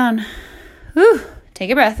float down. Whew. Take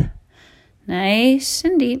a breath. Nice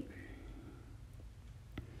and deep.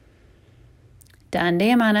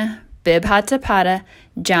 Dandayamana, Bibhata Pada,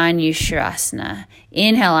 Janushirasana.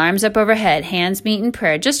 Inhale, arms up overhead, hands meet in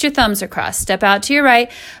prayer. Just your thumbs are crossed. Step out to your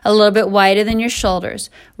right, a little bit wider than your shoulders.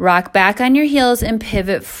 Rock back on your heels and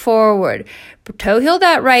pivot forward. Toe heel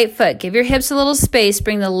that right foot. Give your hips a little space.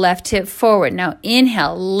 Bring the left hip forward. Now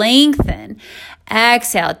inhale, lengthen.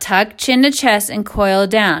 Exhale, tuck chin to chest and coil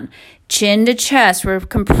down. Chin to chest, we're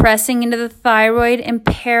compressing into the thyroid and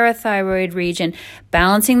parathyroid region,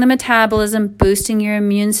 balancing the metabolism, boosting your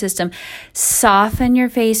immune system. Soften your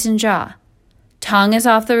face and jaw. Tongue is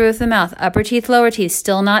off the roof of the mouth. Upper teeth, lower teeth,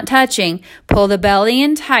 still not touching. Pull the belly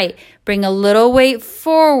in tight. Bring a little weight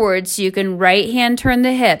forward so you can right hand turn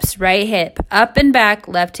the hips. Right hip up and back,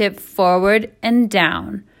 left hip forward and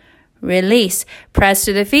down. Release. Press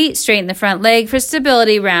through the feet. Straighten the front leg for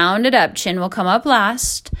stability. Round it up. Chin will come up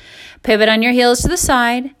last. Pivot on your heels to the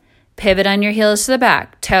side. Pivot on your heels to the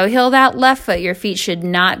back. Toe heel that left foot. Your feet should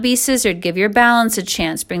not be scissored. Give your balance a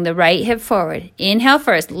chance. Bring the right hip forward. Inhale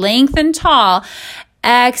first. Lengthen tall.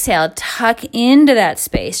 Exhale. Tuck into that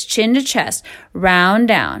space. Chin to chest. Round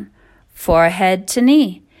down. Forehead to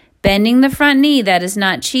knee. Bending the front knee, that is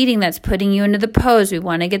not cheating. That's putting you into the pose. We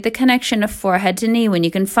want to get the connection of forehead to knee when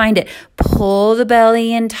you can find it. Pull the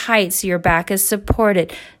belly in tight so your back is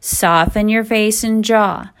supported. Soften your face and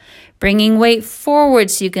jaw. Bringing weight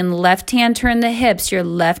forward so you can left hand turn the hips. Your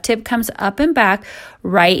left hip comes up and back.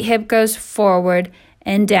 Right hip goes forward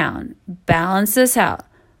and down. Balance this out.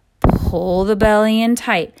 Pull the belly in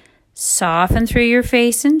tight. Soften through your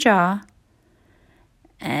face and jaw.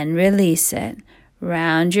 And release it.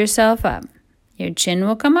 Round yourself up. Your chin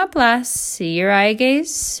will come up last. See your eye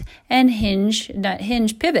gaze and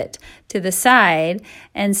pivot to the side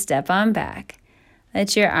and step on back.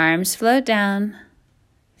 Let your arms float down.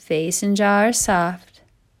 Face and jaw are soft.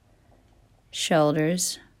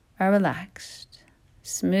 Shoulders are relaxed.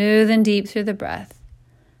 Smooth and deep through the breath.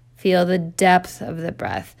 Feel the depth of the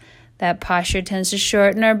breath. That posture tends to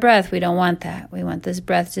shorten our breath. We don't want that. We want this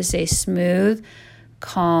breath to stay smooth,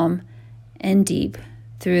 calm, and deep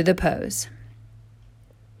through the pose.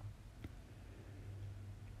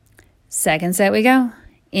 Second set we go.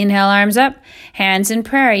 Inhale, arms up, hands in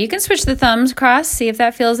prayer. You can switch the thumbs across, see if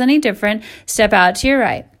that feels any different. Step out to your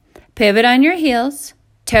right. Pivot on your heels.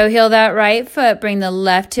 Toe heel that right foot. Bring the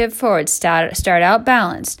left hip forward. Start out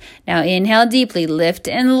balanced. Now inhale deeply. Lift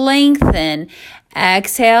and lengthen.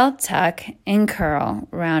 Exhale, tuck and curl.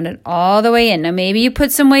 Round it all the way in. Now maybe you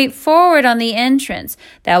put some weight forward on the entrance.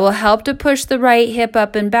 That will help to push the right hip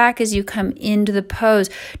up and back as you come into the pose.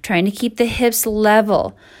 Trying to keep the hips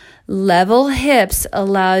level. Level hips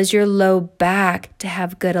allows your low back to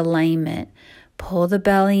have good alignment. Pull the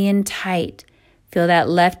belly in tight. Feel that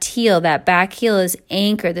left heel, that back heel is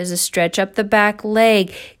anchored. There's a stretch up the back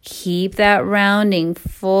leg. Keep that rounding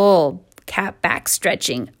full. Cat back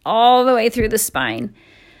stretching all the way through the spine.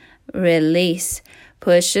 Release.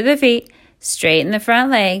 Push to the feet. Straighten the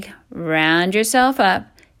front leg. Round yourself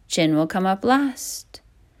up. Chin will come up last.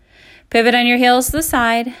 Pivot on your heels to the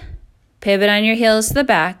side. Pivot on your heels to the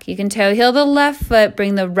back. You can toe heel the left foot.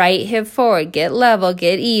 Bring the right hip forward. Get level.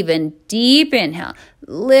 Get even. Deep inhale.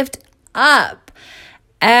 Lift up.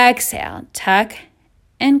 Exhale. Tuck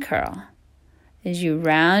and curl. As you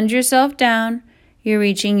round yourself down, you're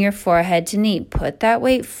reaching your forehead to knee. Put that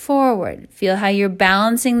weight forward. Feel how you're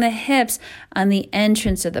balancing the hips on the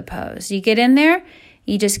entrance of the pose. You get in there,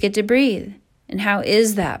 you just get to breathe. And how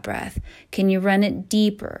is that breath? Can you run it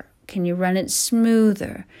deeper? Can you run it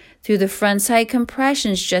smoother? Through the front side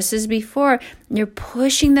compressions, just as before, you're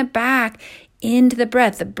pushing the back into the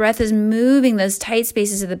breath. The breath is moving those tight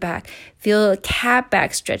spaces of the back. Feel a cat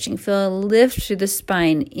back stretching. Feel a lift through the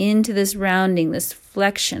spine into this rounding, this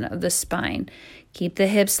flexion of the spine. Keep the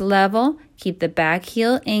hips level. Keep the back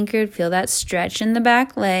heel anchored. Feel that stretch in the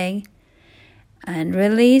back leg. And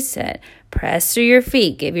release it. Press through your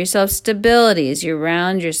feet. Give yourself stability as you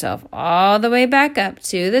round yourself all the way back up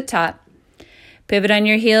to the top. Pivot on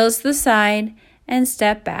your heels to the side and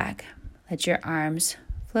step back. Let your arms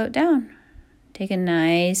float down. Take a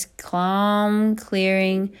nice, calm,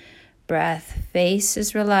 clearing breath. Face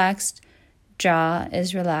is relaxed. Jaw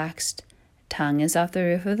is relaxed. Tongue is off the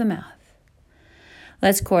roof of the mouth.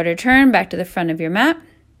 Let's quarter turn back to the front of your mat.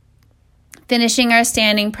 Finishing our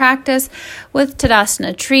standing practice with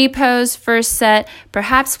Tadasana tree pose, first set,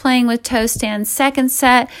 perhaps playing with toe stand, second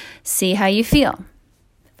set. See how you feel.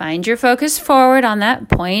 Find your focus forward on that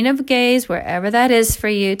point of gaze, wherever that is for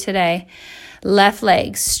you today. Left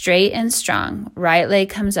leg straight and strong. Right leg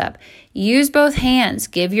comes up. Use both hands.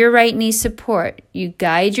 Give your right knee support. You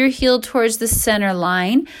guide your heel towards the center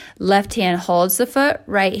line. Left hand holds the foot.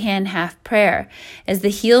 Right hand half prayer. As the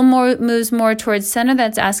heel moves more towards center,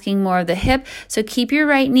 that's asking more of the hip. So keep your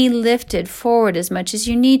right knee lifted forward as much as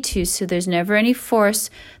you need to, so there's never any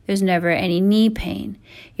force. There's never any knee pain.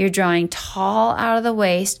 You're drawing tall out of the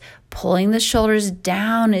waist, pulling the shoulders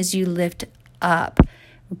down as you lift up.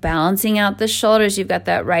 Balancing out the shoulders. You've got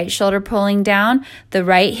that right shoulder pulling down, the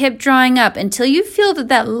right hip drawing up until you feel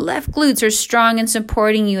that left glutes are strong and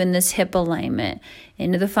supporting you in this hip alignment.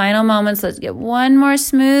 Into the final moments, let's get one more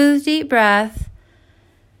smooth, deep breath.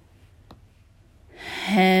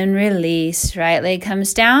 And release. Right leg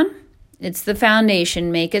comes down. It's the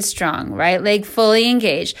foundation. Make it strong. Right leg fully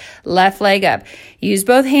engaged. Left leg up. Use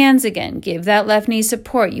both hands again. Give that left knee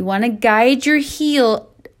support. You want to guide your heel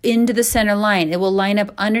into the center line. It will line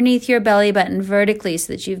up underneath your belly button vertically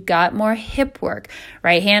so that you've got more hip work.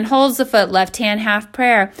 Right hand holds the foot, left hand half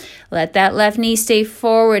prayer. Let that left knee stay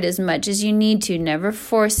forward as much as you need to, never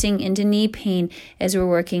forcing into knee pain as we're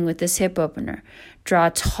working with this hip opener. Draw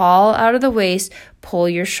tall out of the waist, pull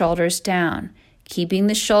your shoulders down. Keeping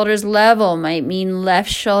the shoulders level might mean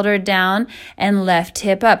left shoulder down and left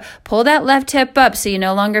hip up. Pull that left hip up so you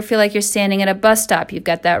no longer feel like you're standing at a bus stop. You've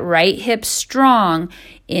got that right hip strong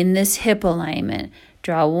in this hip alignment.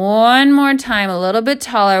 Draw one more time, a little bit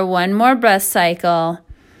taller, one more breath cycle.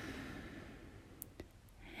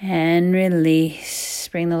 And release.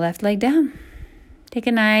 Bring the left leg down. Take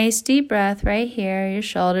a nice deep breath right here. Your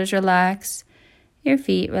shoulders relax. Your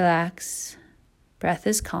feet relax. Breath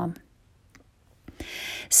is calm.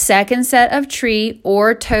 Second set of tree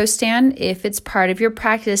or toe stand if it's part of your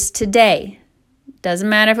practice today. Doesn't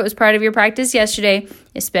matter if it was part of your practice yesterday,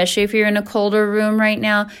 especially if you're in a colder room right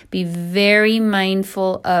now. Be very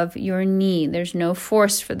mindful of your knee. There's no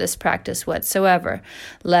force for this practice whatsoever.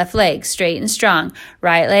 Left leg straight and strong.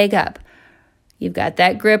 Right leg up. You've got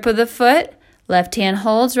that grip of the foot. Left hand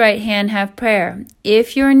holds, right hand have prayer.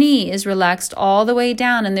 If your knee is relaxed all the way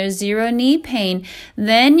down and there's zero knee pain,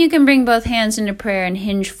 then you can bring both hands into prayer and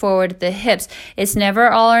hinge forward at the hips. It's never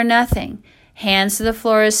all or nothing. Hands to the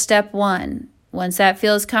floor is step one. Once that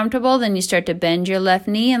feels comfortable, then you start to bend your left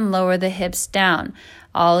knee and lower the hips down.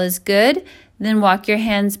 All is good. Then walk your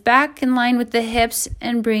hands back in line with the hips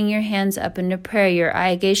and bring your hands up into prayer. Your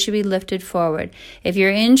eye gaze should be lifted forward. If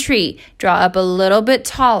you're in tree, draw up a little bit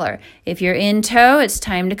taller. If you're in toe, it's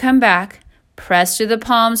time to come back. Press through the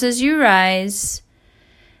palms as you rise.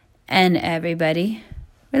 And everybody,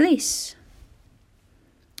 release.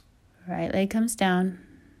 Right leg comes down.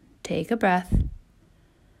 Take a breath.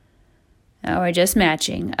 Now we're just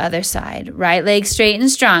matching. Other side. Right leg straight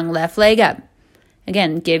and strong. Left leg up.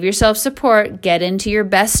 Again, give yourself support. Get into your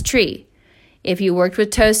best tree. If you worked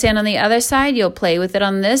with toe stand on the other side, you'll play with it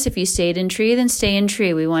on this. If you stayed in tree, then stay in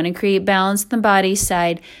tree. We want to create balance in the body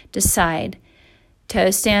side to side.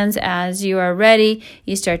 Toe stands as you are ready.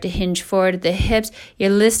 You start to hinge forward at the hips.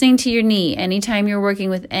 You're listening to your knee. Anytime you're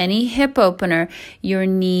working with any hip opener, your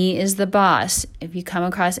knee is the boss. If you come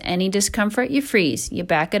across any discomfort, you freeze. You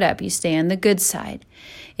back it up. You stay on the good side.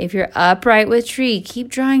 If you're upright with tree, keep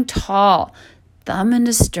drawing tall. Thumb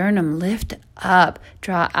into sternum, lift up,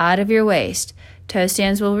 draw out of your waist. Toe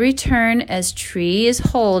stands will return as tree is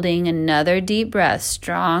holding another deep breath,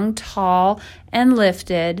 strong, tall, and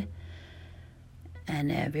lifted.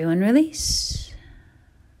 And everyone release.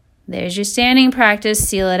 There's your standing practice.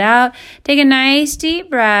 Seal it out. Take a nice deep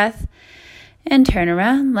breath and turn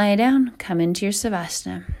around, lie down, come into your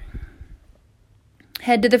Savasana.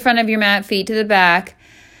 Head to the front of your mat, feet to the back.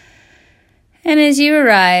 And as you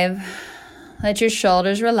arrive, let your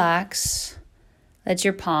shoulders relax. Let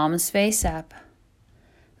your palms face up.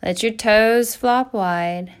 Let your toes flop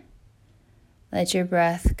wide. Let your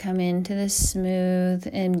breath come into the smooth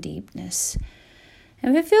and deepness.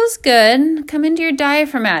 If it feels good, come into your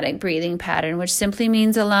diaphragmatic breathing pattern, which simply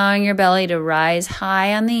means allowing your belly to rise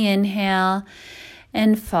high on the inhale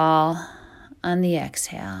and fall on the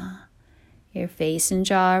exhale. Your face and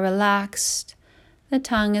jaw are relaxed. The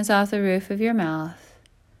tongue is off the roof of your mouth.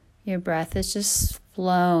 Your breath is just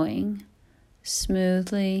flowing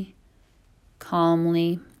smoothly,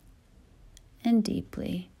 calmly, and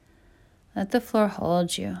deeply. Let the floor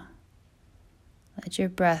hold you. Let your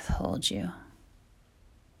breath hold you.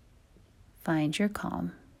 Find your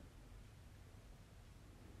calm.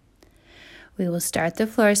 We will start the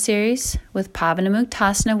floor series with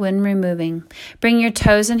Pavanamuktasana when removing. Bring your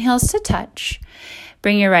toes and heels to touch.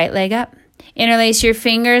 Bring your right leg up. Interlace your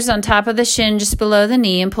fingers on top of the shin just below the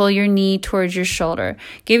knee and pull your knee towards your shoulder.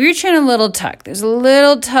 Give your chin a little tuck. There's a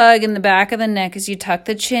little tug in the back of the neck as you tuck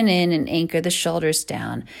the chin in and anchor the shoulders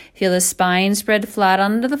down. Feel the spine spread flat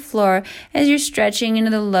onto the floor as you're stretching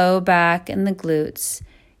into the low back and the glutes.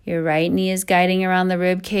 Your right knee is guiding around the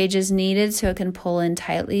rib cage as needed so it can pull in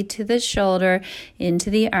tightly to the shoulder, into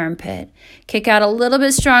the armpit. Kick out a little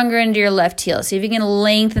bit stronger into your left heel. See if you can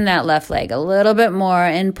lengthen that left leg a little bit more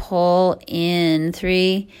and pull in.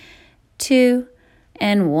 3, 2,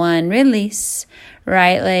 and 1. Release.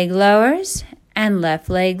 Right leg lowers and left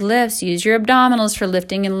leg lifts. Use your abdominals for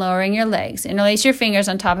lifting and lowering your legs. Interlace your fingers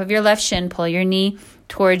on top of your left shin. Pull your knee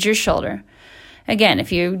towards your shoulder. Again,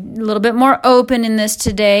 if you're a little bit more open in this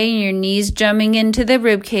today, your knees jumping into the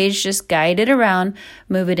rib cage, just guide it around,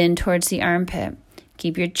 move it in towards the armpit.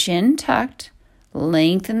 Keep your chin tucked,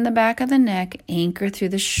 lengthen the back of the neck, anchor through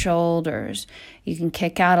the shoulders. You can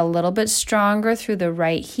kick out a little bit stronger through the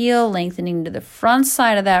right heel, lengthening to the front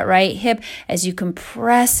side of that right hip as you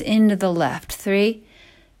compress into the left. 3,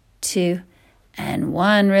 2, and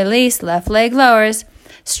 1. Release. Left leg lowers.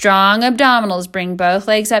 Strong abdominals. Bring both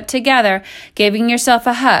legs up together, giving yourself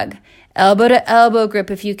a hug. Elbow to elbow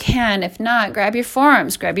grip if you can. If not, grab your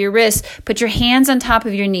forearms, grab your wrists, put your hands on top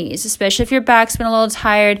of your knees, especially if your back's been a little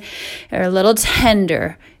tired or a little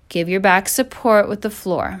tender. Give your back support with the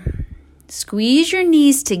floor. Squeeze your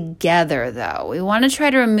knees together, though. We want to try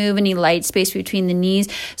to remove any light space between the knees.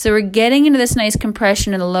 So we're getting into this nice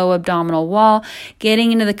compression in the low abdominal wall,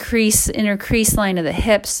 getting into the inner crease line of the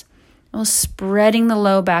hips, while spreading the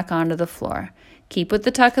low back onto the floor. Keep with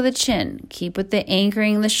the tuck of the chin. Keep with the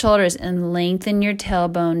anchoring the shoulders and lengthen your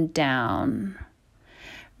tailbone down.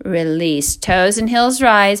 Release. Toes and heels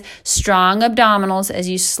rise. Strong abdominals as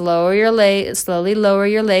you slowly lower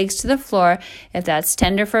your legs to the floor. If that's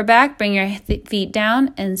tender for back, bring your feet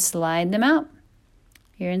down and slide them out.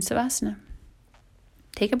 You're in Savasana.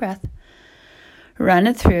 Take a breath. Run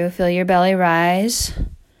it through. Feel your belly rise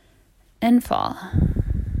and fall.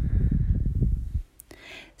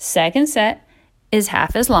 Second set is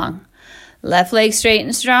half as long. Left leg straight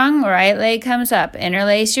and strong, right leg comes up.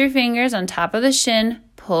 Interlace your fingers on top of the shin.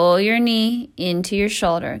 Pull your knee into your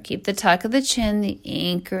shoulder. Keep the tuck of the chin, the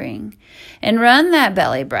anchoring. And run that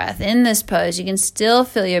belly breath. In this pose, you can still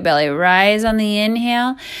feel your belly rise on the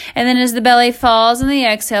inhale. And then as the belly falls on the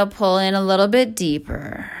exhale, pull in a little bit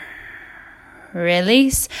deeper.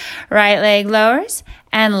 Release. Right leg lowers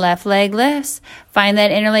and left leg lifts. Find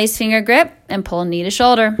that interlaced finger grip and pull knee to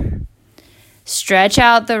shoulder. Stretch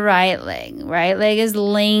out the right leg. Right leg is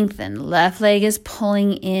lengthened. Left leg is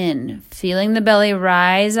pulling in. Feeling the belly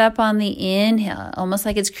rise up on the inhale, almost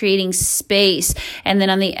like it's creating space. And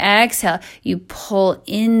then on the exhale, you pull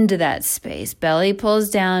into that space. Belly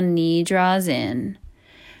pulls down, knee draws in.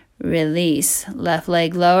 Release. Left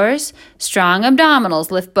leg lowers. Strong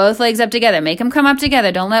abdominals. Lift both legs up together. Make them come up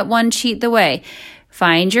together. Don't let one cheat the way.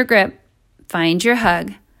 Find your grip. Find your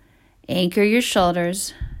hug. Anchor your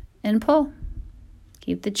shoulders and pull.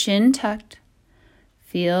 Keep the chin tucked.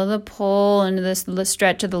 Feel the pull into this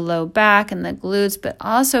stretch of the low back and the glutes, but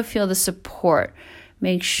also feel the support.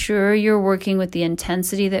 Make sure you're working with the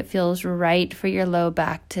intensity that feels right for your low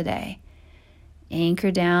back today. Anchor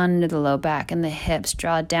down into the low back and the hips.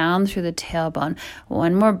 Draw down through the tailbone.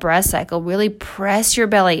 One more breath cycle. Really press your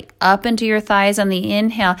belly up into your thighs on the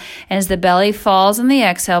inhale. As the belly falls on the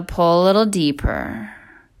exhale, pull a little deeper.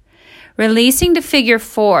 Releasing to figure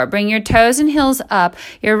four. Bring your toes and heels up.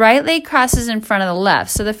 Your right leg crosses in front of the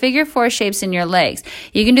left. So the figure four shape's in your legs.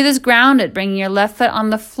 You can do this grounded, bringing your left foot on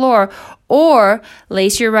the floor, or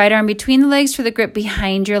lace your right arm between the legs for the grip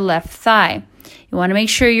behind your left thigh. You want to make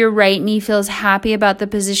sure your right knee feels happy about the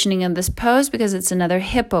positioning of this pose because it's another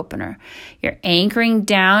hip opener. You're anchoring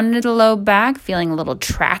down into the low back, feeling a little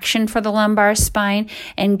traction for the lumbar spine,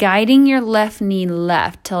 and guiding your left knee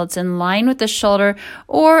left till it's in line with the shoulder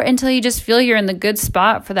or until you just feel you're in the good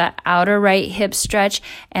spot for that outer right hip stretch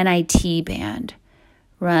and IT band.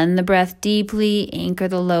 Run the breath deeply, anchor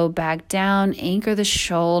the low back down, anchor the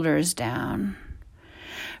shoulders down.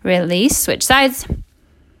 Release, switch sides.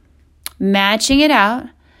 Matching it out,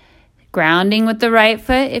 grounding with the right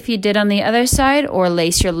foot if you did on the other side, or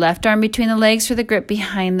lace your left arm between the legs for the grip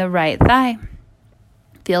behind the right thigh.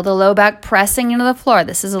 Feel the low back pressing into the floor.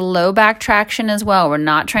 This is a low back traction as well. We're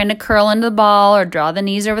not trying to curl into the ball or draw the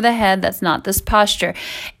knees over the head. That's not this posture.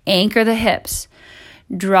 Anchor the hips.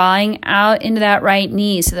 Drawing out into that right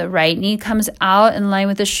knee. So the right knee comes out in line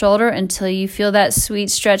with the shoulder until you feel that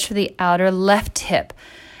sweet stretch for the outer left hip.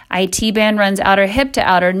 IT band runs outer hip to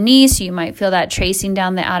outer knee, so you might feel that tracing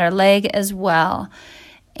down the outer leg as well.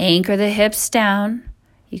 Anchor the hips down.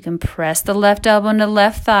 You can press the left elbow into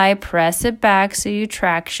left thigh, press it back so you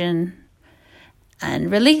traction.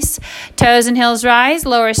 And release. Toes and heels rise,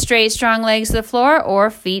 lower straight, strong legs to the floor, or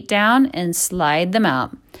feet down and slide them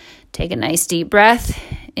out. Take a nice deep breath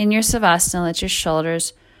in your Savasana. Let your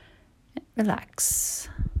shoulders relax.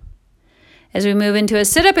 As we move into a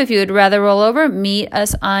sit-up, if you would rather roll over, meet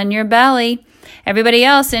us on your belly. Everybody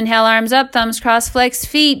else, inhale, arms up, thumbs crossed, flex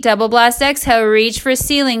feet, double blast, exhale, reach for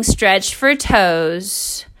ceiling, stretch for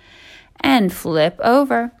toes, and flip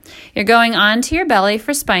over. You're going onto your belly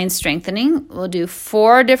for spine strengthening. We'll do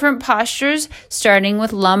 4 different postures, starting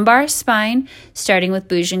with lumbar spine, starting with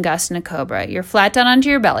Bhujangasana Cobra. You're flat down onto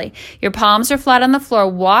your belly. Your palms are flat on the floor.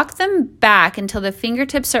 Walk them back until the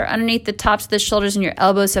fingertips are underneath the tops of the shoulders and your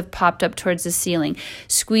elbows have popped up towards the ceiling.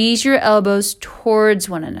 Squeeze your elbows towards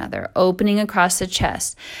one another, opening across the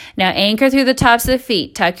chest. Now anchor through the tops of the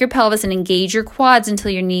feet. Tuck your pelvis and engage your quads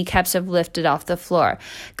until your kneecaps have lifted off the floor.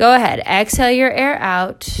 Go ahead. Exhale your air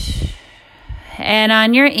out. And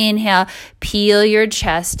on your inhale, peel your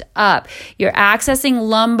chest up. You're accessing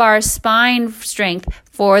lumbar spine strength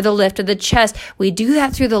for the lift of the chest. We do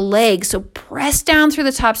that through the legs. So press down through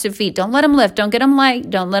the tops of feet. Don't let them lift. Don't get them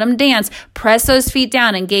light. Don't let them dance. Press those feet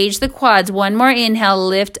down. Engage the quads. One more inhale.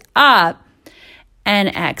 Lift up. And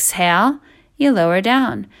exhale. You lower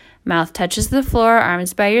down. Mouth touches the floor.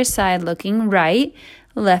 Arms by your side. Looking right.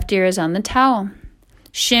 Left ear is on the towel.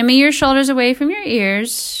 Shimmy your shoulders away from your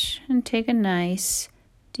ears. And take a nice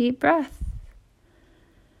deep breath.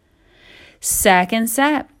 Second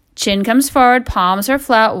set. Chin comes forward, palms are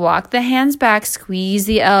flat, walk the hands back, squeeze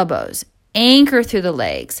the elbows. Anchor through the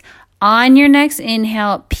legs. On your next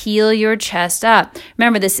inhale, peel your chest up.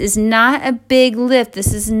 Remember, this is not a big lift.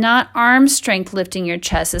 This is not arm strength lifting your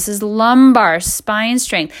chest. This is lumbar, spine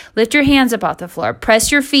strength. Lift your hands up off the floor.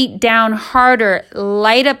 Press your feet down harder.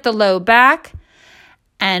 Light up the low back.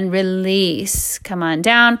 And release. Come on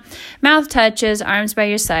down. Mouth touches, arms by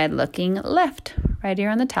your side, looking left. Right ear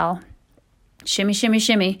on the towel. Shimmy, shimmy,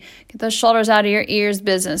 shimmy. Get those shoulders out of your ears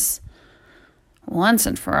business. Once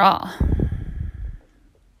and for all.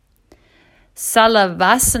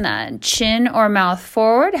 Salavasana, chin or mouth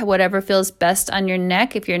forward, whatever feels best on your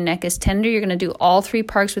neck. If your neck is tender, you're going to do all three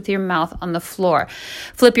parks with your mouth on the floor.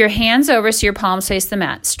 Flip your hands over so your palms face the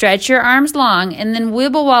mat. Stretch your arms long and then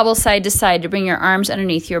wibble wobble side to side to bring your arms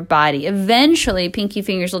underneath your body. Eventually, pinky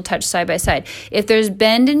fingers will touch side by side. If there's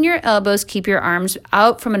bend in your elbows, keep your arms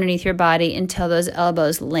out from underneath your body until those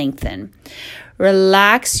elbows lengthen.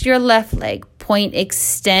 Relax your left leg. Point,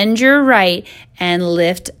 extend your right, and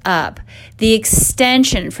lift up. The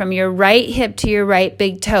extension from your right hip to your right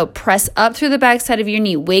big toe. Press up through the backside of your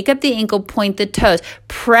knee. Wake up the ankle, point the toes.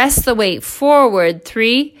 Press the weight forward.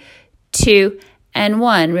 3, 2, and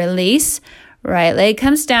 1. Release. Right leg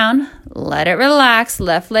comes down. Let it relax.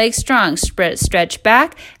 Left leg strong. Stretch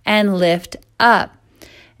back and lift up.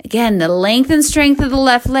 Again, the length and strength of the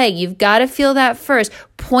left leg. You've got to feel that first.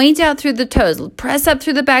 Point out through the toes. Press up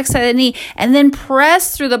through the backside of the knee. And then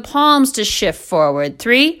press through the palms to shift forward.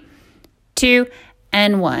 3, 2,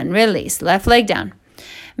 and 1. Release. Left leg down.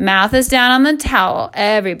 Mouth is down on the towel.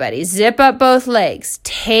 Everybody, zip up both legs.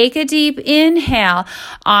 Take a deep inhale.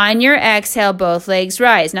 On your exhale, both legs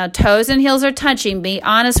rise. Now, toes and heels are touching. Be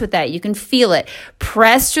honest with that. You can feel it.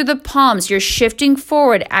 Press through the palms. You're shifting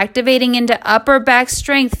forward, activating into upper back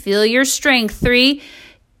strength. Feel your strength. 3,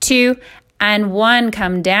 2, and 1.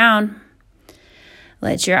 Come down.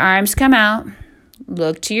 Let your arms come out.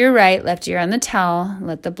 Look to your right, left ear on the towel.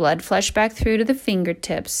 Let the blood flush back through to the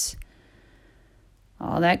fingertips.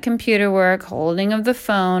 All that computer work, holding of the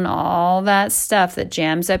phone, all that stuff that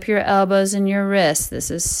jams up your elbows and your wrists. This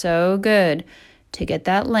is so good to get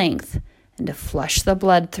that length and to flush the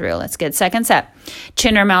blood through. Let's get second set.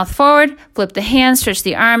 Chin or mouth forward, flip the hands, stretch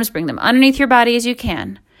the arms, bring them underneath your body as you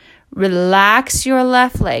can. Relax your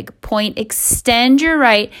left leg. Point, extend your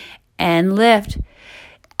right, and lift.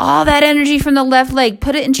 All that energy from the left leg,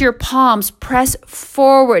 put it into your palms. Press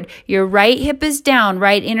forward. Your right hip is down.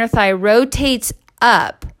 Right inner thigh rotates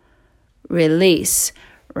up. Release.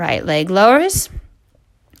 Right leg lowers.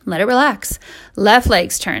 Let it relax. Left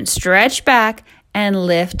leg's turn. Stretch back and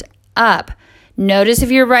lift up. Notice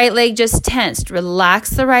if your right leg just tensed.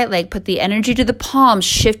 Relax the right leg. Put the energy to the palms,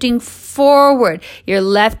 shifting forward. Your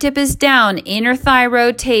left hip is down. Inner thigh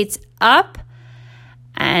rotates up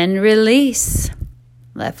and release.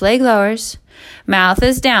 Left leg lowers. Mouth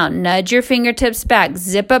is down. Nudge your fingertips back.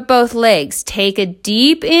 Zip up both legs. Take a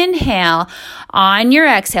deep inhale. On your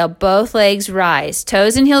exhale, both legs rise.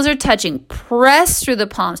 Toes and heels are touching. Press through the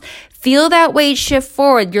palms. Feel that weight shift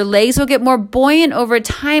forward. Your legs will get more buoyant over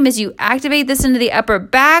time as you activate this into the upper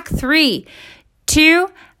back. 3, 2,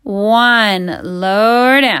 1.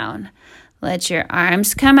 Lower down. Let your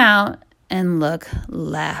arms come out and look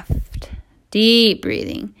left. Deep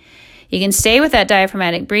breathing. You can stay with that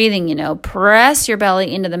diaphragmatic breathing, Press your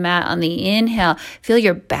belly into the mat on the inhale. Feel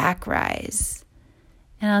your back rise.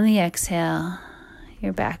 And on the exhale,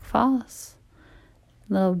 your back falls.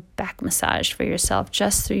 A little back massage for yourself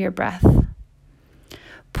just through your breath.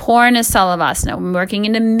 Purna Salavasana. We're working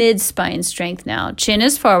into mid-spine strength now. Chin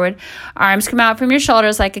is forward. Arms come out from your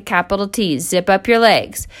shoulders like a capital T. Zip up your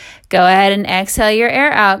legs. Go ahead and exhale your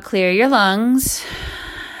air out. Clear your lungs.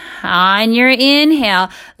 On your inhale,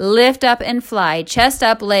 lift up and fly. Chest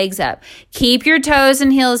up, legs up. Keep your toes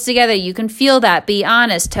and heels together. You can feel that. Be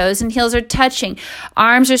honest. Toes and heels are touching.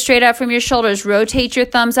 Arms are straight up from your shoulders. Rotate your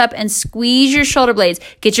thumbs up and squeeze your shoulder blades.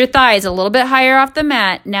 Get your thighs a little bit higher off the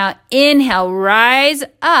mat. Now inhale, rise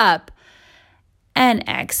up. And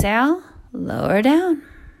exhale, lower down.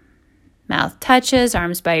 Mouth touches,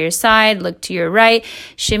 arms by your side. Look to your right.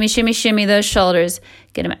 Shimmy, shimmy, shimmy those shoulders.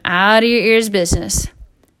 Get them out of your ears business.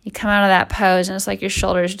 You You come out of that pose, and it's like your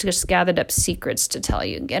shoulders just gathered up secrets to tell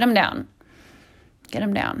you. Get them down. Get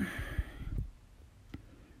them down.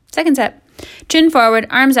 Second set. Chin forward,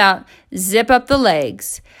 arms out, zip up the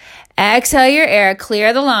legs. Exhale your air,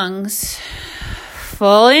 clear the lungs.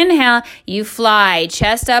 Full inhale, you fly,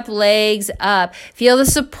 chest up, legs up. Feel the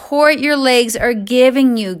support your legs are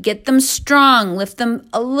giving you. Get them strong, lift them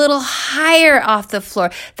a little higher off the floor.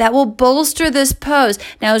 That will bolster this pose.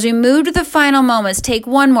 Now as we move to the final moments, take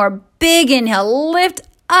one more big inhale, lift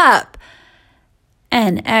up.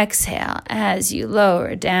 And exhale as you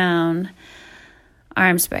lower down.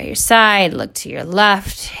 Arms by your side, look to your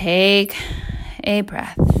left. Take a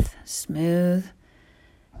breath, smooth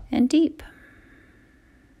and deep.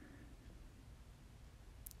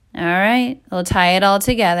 All right, we'll tie it all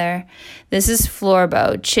together. This is floor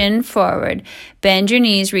bow, chin forward. Bend your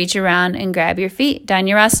knees, reach around, and grab your feet.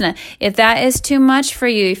 Dhanurasana. If that is too much for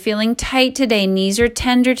you, you're feeling tight today, knees are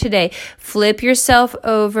tender today, flip yourself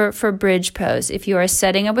over for bridge pose. If you are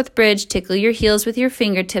setting up with bridge, tickle your heels with your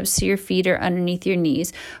fingertips so your feet are underneath your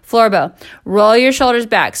knees. Floor bow. Roll your shoulders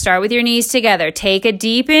back. Start with your knees together. Take a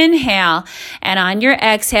deep inhale, and on your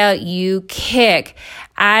exhale, you kick.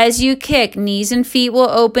 As you kick, knees and feet will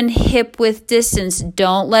open hip width distance.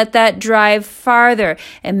 Don't let that drive farther.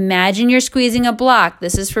 Imagine you're squeezing a block.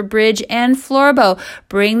 This is for bridge and floor bow.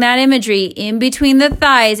 Bring that imagery in between the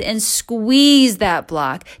thighs and squeeze that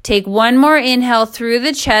block. Take one more inhale through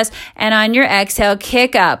the chest, and on your exhale,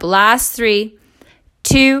 kick up. Last 3,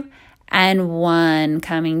 2, and 1.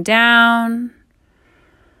 Coming down.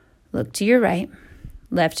 Look to your right.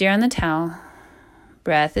 Left ear on the towel.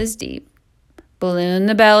 Breath is deep. Balloon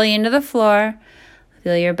the belly into the floor.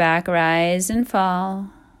 Feel your back rise and fall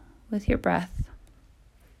with your breath.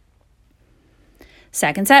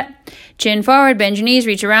 Second set. Chin forward, bend your knees,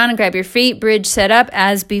 reach around and grab your feet. Bridge set up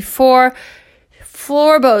as before.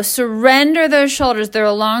 Floor bow. Surrender those shoulders. They're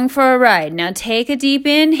along for a ride. Now take a deep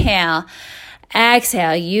inhale.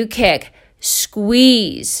 Exhale, you kick.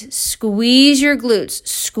 Squeeze. Squeeze your glutes.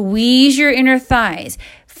 Squeeze your inner thighs.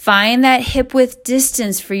 Find that hip width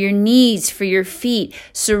distance for your knees, for your feet.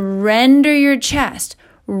 Surrender your chest.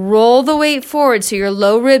 Roll the weight forward so your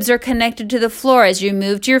low ribs are connected to the floor. As you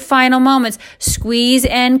move to your final moments, squeeze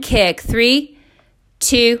and kick. 3,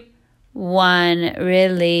 2, 1.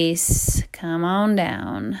 Release. Come on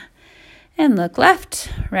down. And look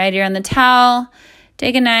left. Right ear on the towel.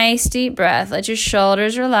 Take a nice deep breath. Let your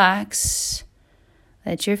shoulders relax.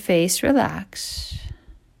 Let your face relax.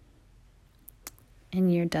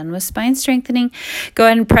 And you're done with spine strengthening. Go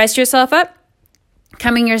ahead and press yourself up.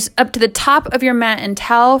 Coming up to the top of your mat and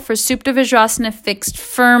towel for Supta Vajrasana fixed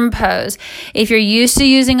firm pose. If you're used to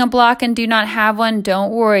using a block and do not have one,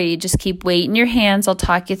 don't worry. Just keep weight in your hands. I'll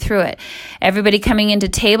talk you through it. Everybody coming into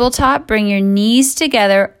tabletop, bring your knees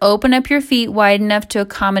together. Open up your feet wide enough to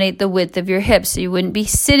accommodate the width of your hips so you wouldn't be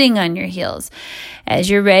sitting on your heels. As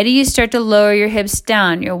you're ready, you start to lower your hips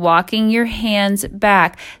down. You're walking your hands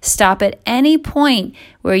back. Stop at any point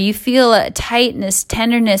where you feel a tightness,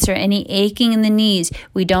 tenderness, or any aching in the knees.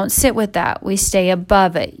 We don't sit with that. We stay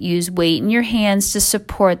above it. Use weight in your hands to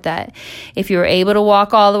support that. If you're able to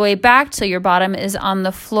walk all the way back till your bottom is on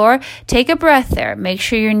the floor, take a breath there. Make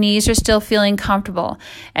sure your knees are still feeling comfortable.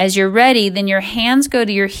 As you're ready, then your hands go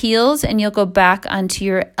to your heels and you'll go back onto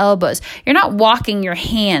your elbows. You're not walking your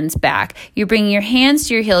hands back. You're bringing your hands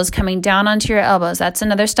to your heels, coming down onto your elbows. That's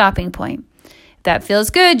another stopping point. If that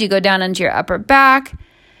feels good, you go down onto your upper back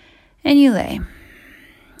and you lay.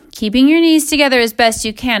 Keeping your knees together as best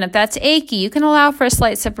you can. If that's achy, you can allow for a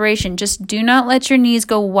slight separation. Just do not let your knees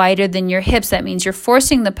go wider than your hips. That means you're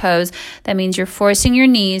forcing the pose. That means you're forcing your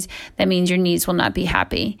knees. That means your knees will not be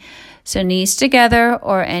happy. So knees together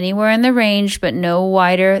or anywhere in the range, but no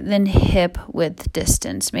wider than hip width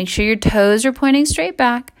distance. Make sure your toes are pointing straight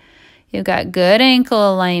back. You've got good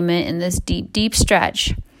ankle alignment in this deep, deep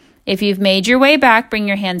stretch. If you've made your way back, bring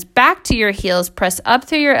your hands back to your heels, press up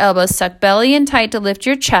through your elbows, suck belly in tight to lift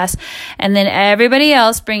your chest, and then everybody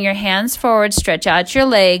else, bring your hands forward, stretch out your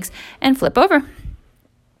legs, and flip over.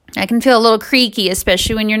 I can feel a little creaky,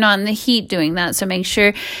 especially when you're not in the heat doing that, so make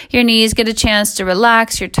sure your knees get a chance to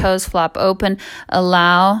relax, your toes flop open,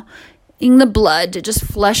 allowing the blood to just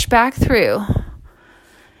flush back through.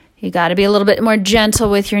 You got to be a little bit more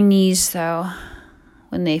gentle with your knees, though.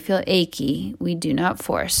 When they feel achy, we do not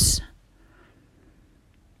force.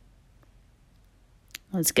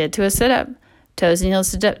 Let's get to a sit-up. Toes and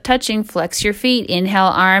heels touching. Flex your feet. Inhale,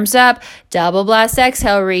 arms up. Double blast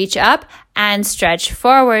exhale. Reach up and stretch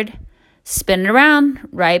forward. Spin it around,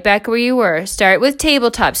 right back where you were. Start with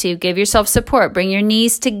tabletop, so you give yourself support. Bring your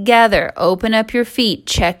knees together. Open up your feet.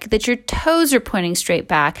 Check that your toes are pointing straight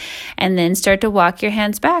back. And then start to walk your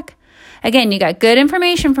hands back. Again, you got good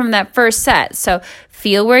information from that first set. So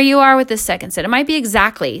feel where you are with the second set. It might be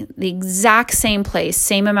exactly the exact same place,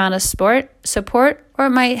 same amount of support, or it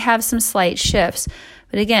might have some slight shifts.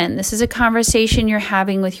 But again, this is a conversation you're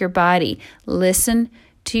having with your body. Listen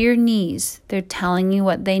to your knees. They're telling you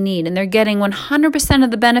what they need, and they're getting 100%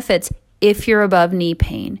 of the benefits if you're above knee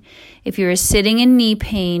pain. If you are sitting in knee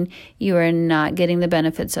pain, you are not getting the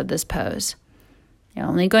benefits of this pose. You're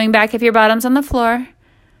only going back if your bottom's on the floor.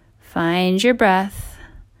 Find your breath.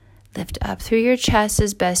 Lift up through your chest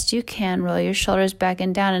as best you can. Roll your shoulders back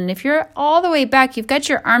and down. And if you're all the way back, you've got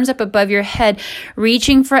your arms up above your head,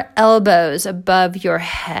 reaching for elbows above your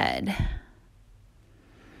head.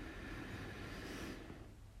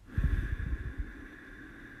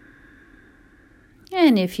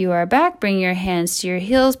 And if you are back, bring your hands to your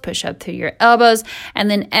heels, push up through your elbows, and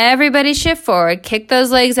then everybody shift forward, kick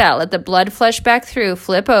those legs out, let the blood flush back through,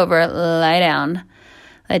 flip over, lie down.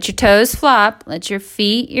 Let your toes flop, let your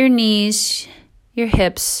feet, your knees, your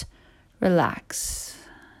hips relax.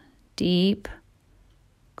 Deep,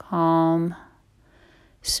 calm,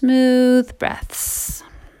 smooth breaths.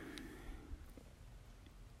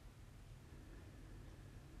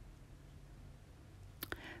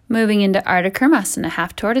 Moving into Ardha Karmasana,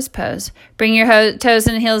 half tortoise pose. Bring your toes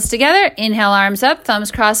and heels together. Inhale, arms up,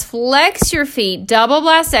 thumbs crossed. Flex your feet. Double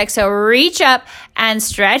blast exhale. Reach up and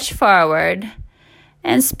stretch forward.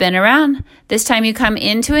 And spin around. This time you come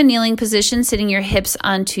into a kneeling position, sitting your hips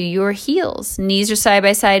onto your heels. Knees are side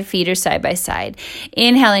by side, feet are side by side.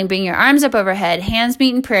 Inhaling, bring your arms up overhead, hands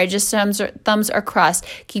meet in prayer, just thumbs are crossed.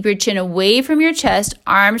 Keep your chin away from your chest,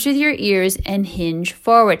 arms with your ears, and hinge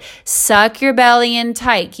forward. Suck your belly in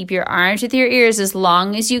tight. Keep your arms with your ears as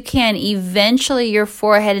long as you can. Eventually, your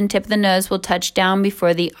forehead and tip of the nose will touch down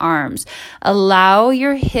before the arms. Allow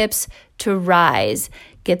your hips to rise.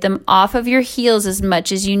 Get them off of your heels as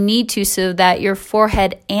much as you need to so that your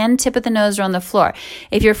forehead and tip of the nose are on the floor.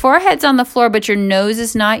 If your forehead's on the floor but your nose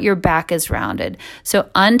is not, your back is rounded.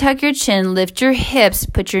 So untuck your chin, lift your hips,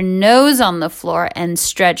 put your nose on the floor, and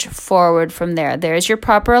stretch forward from there. There's your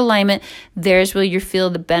proper alignment. There's where you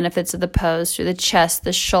feel the benefits of the pose through the chest,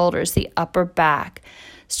 the shoulders, the upper back.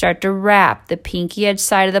 Start to wrap the pinky edge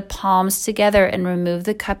side of the palms together and remove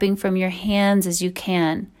the cupping from your hands as you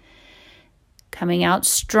can. Coming out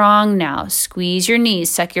strong now. Squeeze your knees,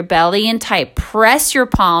 suck your belly in tight, press your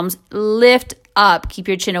palms, lift up. Keep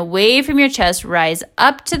your chin away from your chest, rise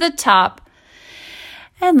up to the top,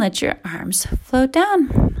 and let your arms float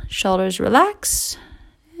down. Shoulders relax,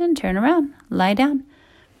 and turn around. Lie down.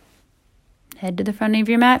 Head to the front of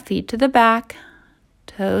your mat, feet to the back,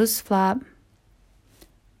 toes flop.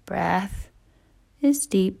 Breath is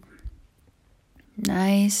deep,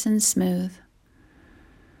 nice and smooth.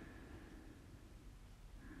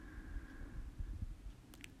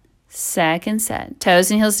 Second set.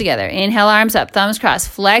 Toes and heels together. Inhale, arms up, thumbs crossed.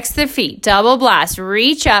 Flex the feet. Double blast.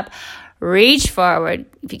 Reach up. Reach forward.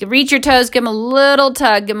 If you can reach your toes, give them a little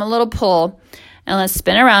tug. Give them a little pull. And let's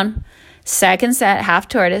spin around. Second set. Half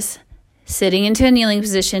tortoise. Sitting into a kneeling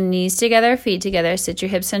position. Knees together, feet together. Sit your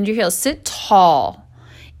hips under your heels. Sit tall.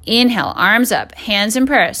 Inhale, arms up, hands in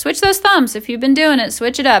prayer. Switch those thumbs. If you've been doing it,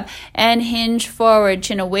 switch it up. And hinge forward.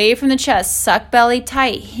 Chin away from the chest. Suck belly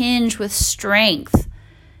tight. Hinge with strength.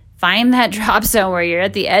 Find that drop zone where you're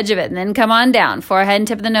at the edge of it, and then come on down. Forehead and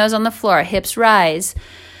tip of the nose on the floor. Hips rise.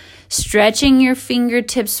 Stretching your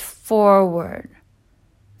fingertips forward.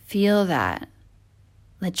 Feel that.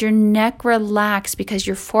 Let your neck relax because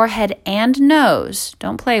your forehead and nose,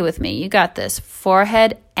 don't play with me, you got this,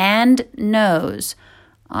 forehead and nose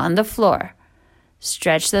on the floor.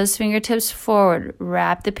 Stretch those fingertips forward.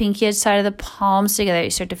 Wrap the pinky edge side of the palms together.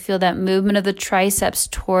 You start to feel that movement of the triceps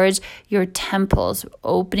towards your temples,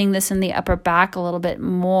 opening this in the upper back a little bit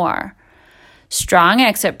more. Strong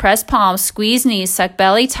exit. Press palms, squeeze knees, suck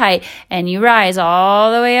belly tight, and you rise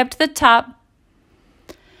all the way up to the top.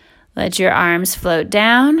 Let your arms float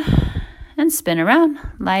down and spin around.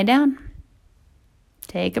 Lie down.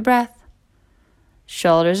 Take a breath.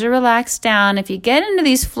 Shoulders are relaxed down. If you get into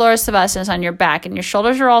these floor savasanas on your back and your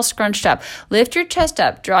shoulders are all scrunched up, lift your chest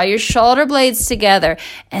up, draw your shoulder blades together,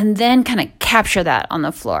 and then kind of capture that on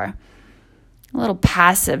the floor. A little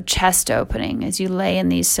passive chest opening as you lay in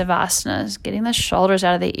these savasanas, getting the shoulders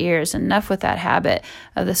out of the ears. Enough with that habit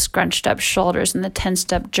of the scrunched up shoulders and the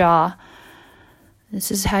tensed up jaw.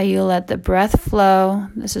 This is how you let the breath flow.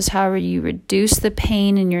 This is how you reduce the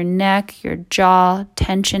pain in your neck, your jaw,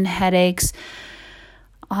 tension, headaches.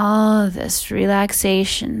 all of this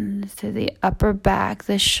relaxation through the upper back,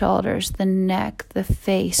 the shoulders, the neck, the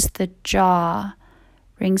face, the jaw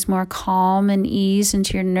brings more calm and ease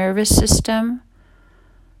into your nervous system,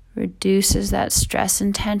 reduces that stress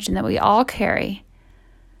and tension that we all carry.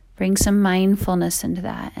 Bring some mindfulness into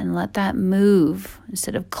that and let that move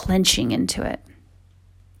instead of clenching into it.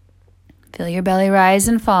 Feel your belly rise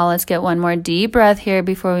and fall. Let's get one more deep breath here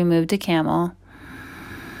before we move to camel.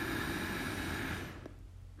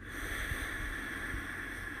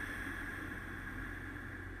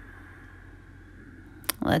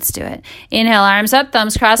 Let's do it. Inhale, arms up,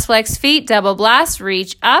 thumbs crossed, flex feet, double blast,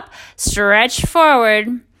 reach up, stretch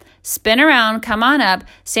forward, spin around, come on up,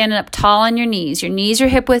 standing up tall on your knees. Your knees are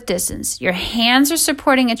hip width distance. Your hands are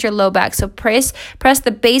supporting at your low back, so press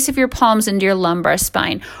the base of your palms into your lumbar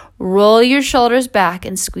spine. Roll your shoulders back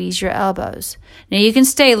and squeeze your elbows. Now you can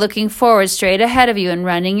stay looking forward straight ahead of you and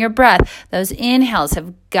running your breath. Those inhales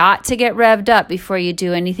have got to get revved up before you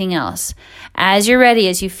do anything else. As you're ready,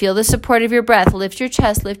 as you feel the support of your breath, lift your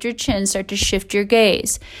chest, lift your chin, start to shift your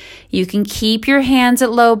gaze. You can keep your hands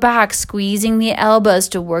at low back, squeezing the elbows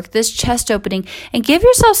to work this chest opening and give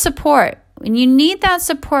yourself support. When you need that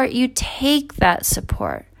support, you take that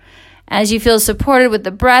support. As you feel supported with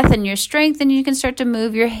the breath and your strength, then you can start to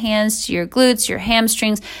move your hands to your glutes, your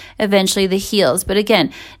hamstrings, eventually the heels. But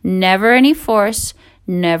again, never any force,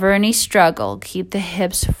 never any struggle. Keep the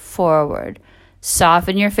hips forward.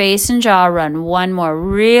 Soften your face and jaw. Run one more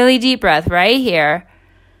really deep breath right here.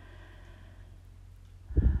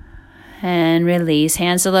 And release.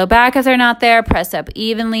 Hands to low back if they're not there. Press up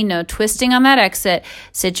evenly. No twisting on that exit.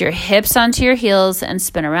 Sit your hips onto your heels and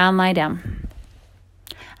spin around, lie down.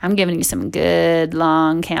 I'm giving you some good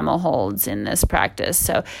long camel holds in this practice.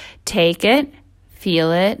 So take it,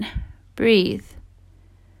 feel it, breathe.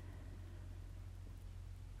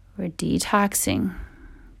 We're detoxing,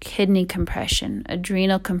 kidney compression,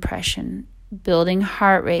 adrenal compression, building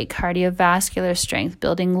heart rate, cardiovascular strength,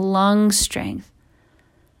 building lung strength,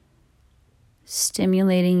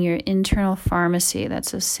 stimulating your internal pharmacy.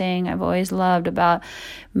 That's a saying I've always loved about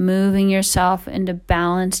moving yourself into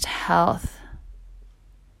balanced health.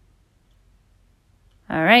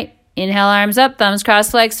 All right, inhale, arms up, thumbs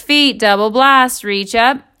crossed, flex feet, double blast, reach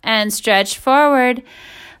up and stretch forward.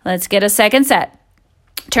 Let's get a second set.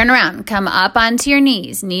 Turn around, come up onto your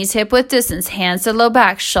knees, knees hip width distance, hands to low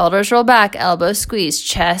back, shoulders roll back, elbows squeeze,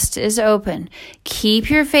 chest is open. Keep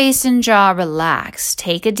your face and jaw relaxed.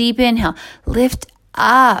 Take a deep inhale, lift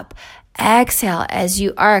up, exhale as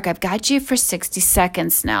you arc. I've got you for 60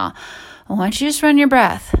 seconds now. I want you to just run your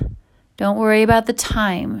breath. Don't worry about the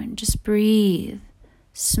time, just breathe.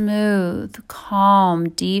 Smooth, calm,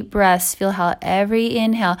 deep breaths. Feel how every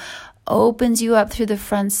inhale opens you up through the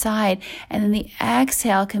front side, and then the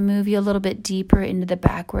exhale can move you a little bit deeper into the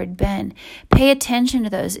backward bend. Pay attention to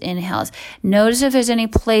those inhales. Notice if there's any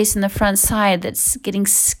place in the front side that's getting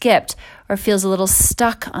skipped or feels a little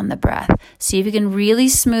stuck on the breath. See if you can really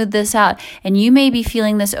smooth this out. And you may be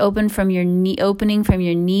feeling this opening from your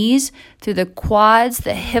knees through the quads,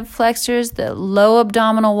 the hip flexors, the low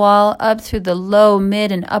abdominal wall, up through the low, mid,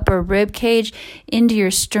 and upper rib cage, into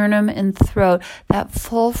your sternum and throat. That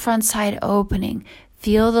full front side opening.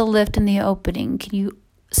 Feel the lift in the opening. Can you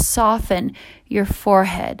soften your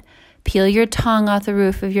forehead? Peel your tongue off the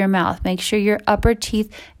roof of your mouth. Make sure your upper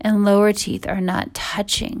teeth and lower teeth are not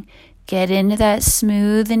touching. Get into that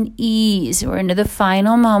smooth and ease. We're into the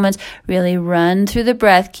final moments. Really run through the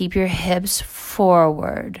breath. Keep your hips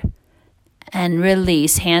forward. And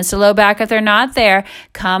release. Hands to low back if they're not there.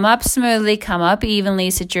 Come up smoothly. Come up evenly.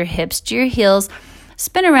 Sit your hips to your heels.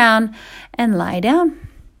 Spin around and lie down.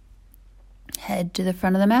 Head to the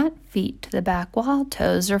front of the mat. Feet to the back wall.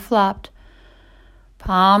 Toes are flopped.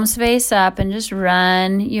 Palms face up and just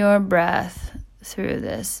run your breath through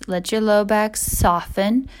this. Let your low back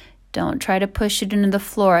soften. Don't try to push it into the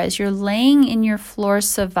floor. As you're laying in your floor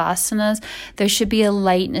savasanas, there should be a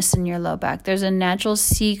lightness in your low back. There's a natural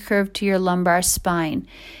C curve to your lumbar spine.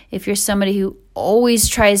 If you're somebody who always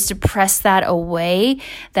tries to press that away,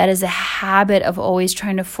 that is a habit of always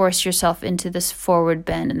trying to force yourself into this forward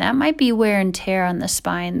bend. And that might be wear and tear on the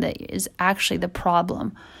spine that is actually the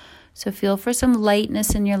problem. So feel for some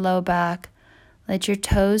lightness in your low back. Let your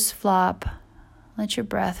toes flop. Let your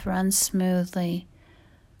breath run smoothly,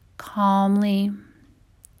 calmly,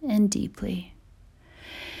 and deeply.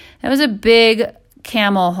 That was a big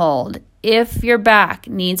camel hold. If your back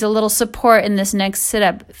needs a little support in this next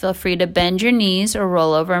sit-up, feel free to bend your knees or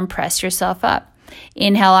roll over and press yourself up.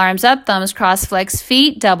 Inhale, arms up, thumbs crossed, flex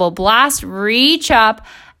feet, double blast, reach up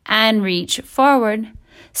and reach forward.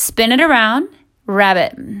 Spin it around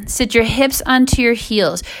rabbit. Sit your hips onto your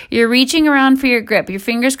heels. You're reaching around for your grip. Your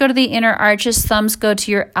fingers go to the inner arches, thumbs go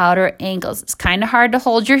to your outer ankles. It's kind of hard to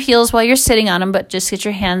hold your heels while you're sitting on them, but just get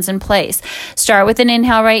your hands in place. Start with an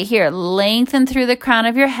inhale right here. Lengthen through the crown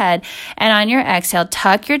of your head, and on your exhale,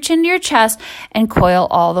 tuck your chin to your chest and coil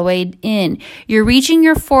all the way in. You're reaching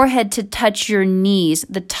your forehead to touch your knees,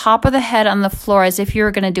 the top of the head on the floor, as if you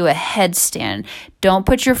were going to do a headstand. Don't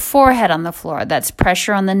put your forehead on the floor. That's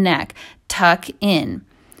pressure on the neck. Tuck in.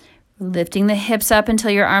 Lifting the hips up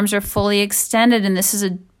until your arms are fully extended, and this is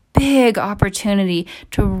a big opportunity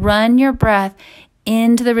to run your breath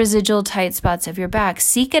into the residual tight spots of your back.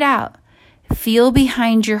 Seek it out. Feel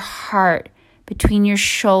behind your heart, between your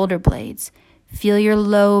shoulder blades. Feel your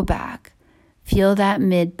low back. Feel that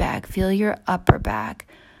mid back. Feel your upper back.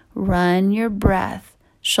 Run your breath.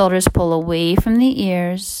 Shoulders pull away from the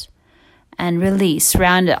ears. And release.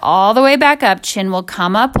 Round it all the way back up. Chin will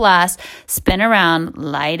come up last. Spin around.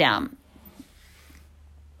 Lie down.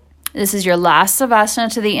 This is your last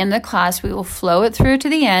Savasana to the end of the class. We will flow it through to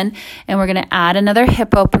the end, and we're going to add another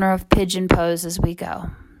hip opener of pigeon pose as we go.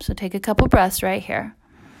 So take a couple breaths right here.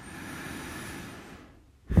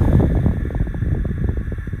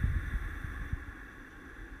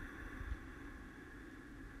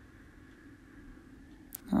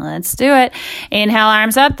 Let's do it. Inhale,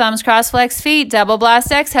 arms up, thumbs cross, flex feet, double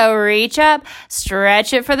blast exhale, reach up,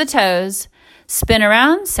 stretch it for the toes. Spin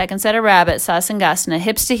around, second set of rabbit, Sasangasana,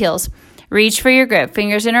 hips to heels. Reach for your grip,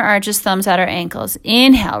 fingers inner arches, thumbs outer ankles.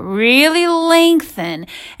 Inhale, really lengthen.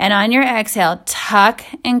 And on your exhale, tuck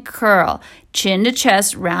and curl. Chin to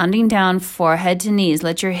chest, rounding down, forehead to knees.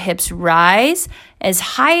 Let your hips rise as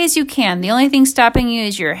high as you can. The only thing stopping you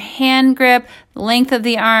is your hand grip, length of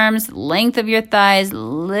the arms, length of your thighs.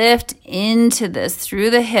 Lift into this through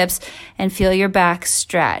the hips and feel your back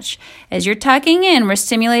stretch. As you're tucking in, we're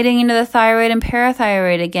stimulating into the thyroid and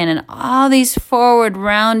parathyroid again. And all these forward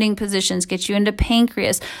rounding positions get you into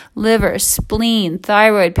pancreas, liver, spleen,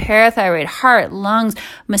 thyroid, parathyroid, heart, lungs,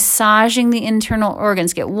 massaging the internal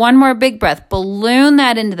organs. Get one more big breath. Balloon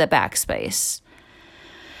that into the back space.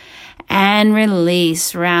 And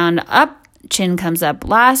release. Round up. Chin comes up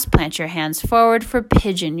last. Plant your hands forward for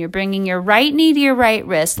pigeon. You're bringing your right knee to your right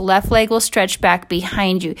wrist. Left leg will stretch back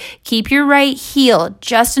behind you. Keep your right heel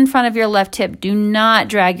just in front of your left hip. Do not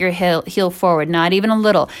drag your heel forward, not even a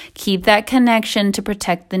little. Keep that connection to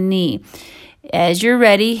protect the knee. As you're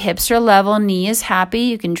ready, hips are level, knee is happy.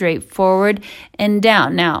 You can drape forward and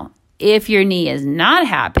down. Now, if your knee is not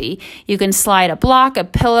happy, you can slide a block, a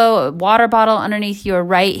pillow, a water bottle underneath your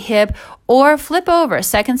right hip, or flip over,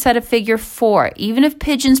 second set of figure 4. Even if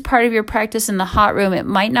pigeon's part of your practice in the hot room, it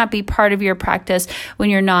might not be part of your practice when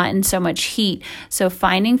you're not in so much heat. So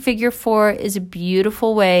finding figure 4 is a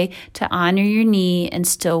beautiful way to honor your knee and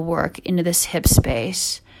still work into this hip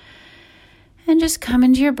space. And just come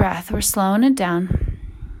into your breath. We're slowing it down.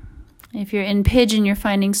 If you're in pigeon, you're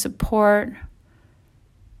finding support.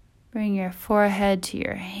 Bring your forehead to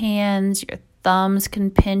your hands. Your thumbs can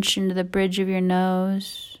pinch into the bridge of your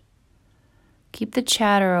nose. Keep the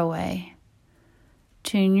chatter away.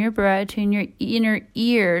 Tune your breath, tune your inner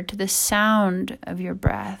ear to the sound of your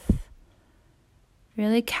breath.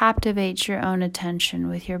 Really captivate your own attention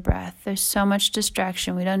with your breath. There's so much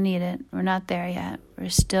distraction. We don't need it. We're not there yet. We're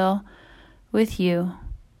still with you.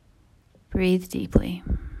 Breathe deeply.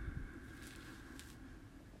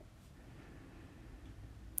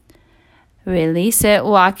 Release it.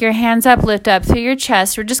 Walk your hands up, lift up through your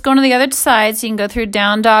chest. We're just going to the other side, so you can go through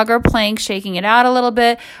down dog or plank, shaking it out a little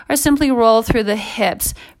bit, or simply roll through the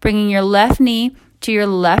hips, bringing your left knee to your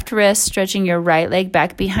left wrist, stretching your right leg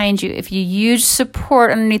back behind you. If you use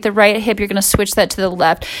support underneath the right hip, you're going to switch that to the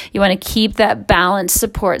left. You want to keep that balanced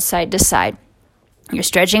support side to side. You're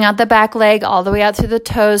stretching out the back leg all the way out through the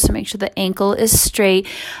toes to make sure the ankle is straight.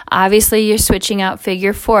 Obviously, you're switching out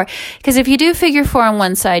figure 4. Because if you do figure 4 on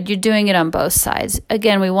one side, you're doing it on both sides.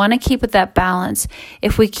 Again, we want to keep with that balance.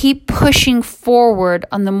 If we keep pushing forward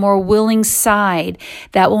on the more willing side,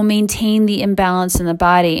 that will maintain the imbalance in the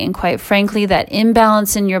body. And quite frankly, that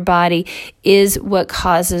imbalance in your body is what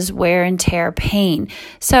causes wear and tear pain.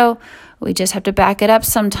 So we just have to back it up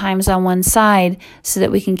sometimes on one side so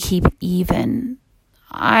that we can keep even.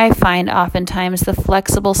 I find oftentimes the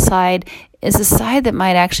flexible side is the side that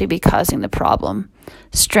might actually be causing the problem.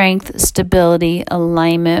 Strength, stability,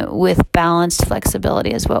 alignment with balanced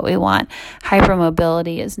flexibility is what we want.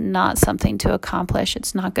 Hypermobility is not something to accomplish.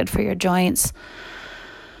 It's not good for your joints.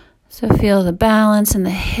 So feel the balance in the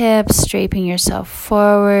hips, draping yourself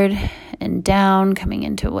forward and down, coming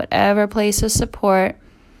into whatever place of support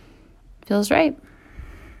feels right.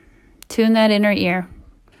 Tune that inner ear.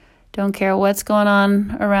 Don't care what's going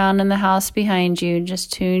on around in the house behind you.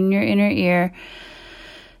 Just tune your inner ear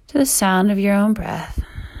to the sound of your own breath.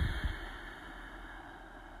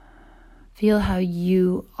 Feel how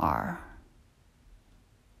you are.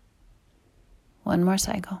 One more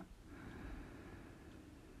cycle.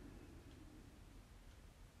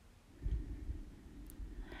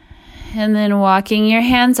 And then walking your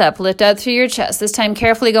hands up, lift up through your chest. This time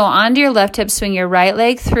carefully go onto your left hip, swing your right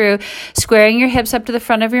leg through, squaring your hips up to the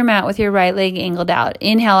front of your mat with your right leg angled out.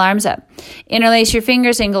 Inhale, arms up. Interlace your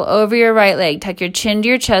fingers, angle over your right leg. Tuck your chin to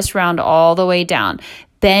your chest, round all the way down.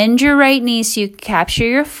 Bend your right knee so you capture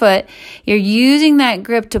your foot. You're using that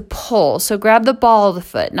grip to pull. So grab the ball of the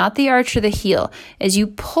foot, not the arch or the heel. As you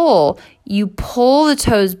pull the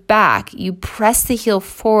toes back. You press the heel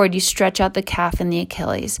forward. You stretch out the calf and the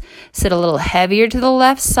Achilles. Sit a little heavier to the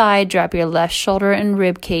left side. Drop your left shoulder and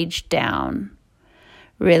rib cage down.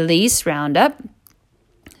 Release, round up.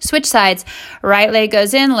 Switch sides. Right leg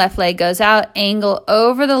goes in, left leg goes out. Angle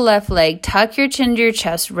over the left leg. Tuck your chin to your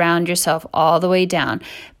chest. Round yourself all the way down.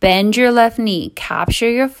 Bend your left knee. Capture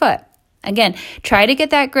your foot. Again, try to get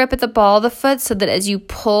that grip at the ball of the foot so that as you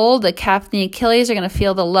pull, the calf and the Achilles are going to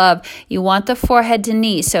feel the love. You want the forehead to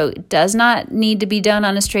knee, so it does not need to be done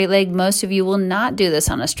on a straight leg. Most of you will not do this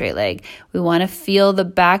on a straight leg. We want to feel the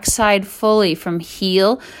backside fully from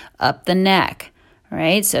heel up the neck. All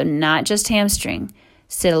right, so not just hamstring.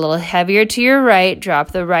 Sit a little heavier to your right.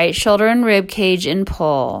 Drop the right shoulder and rib cage and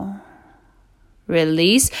pull.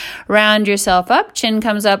 Release. Round yourself up. Chin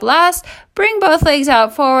comes up last. Bring both legs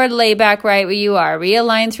out forward. Lay back right where you are.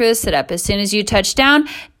 Realign through the sit-up. As soon as you touch down,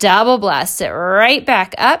 double blast. Sit right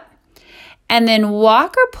back up. And then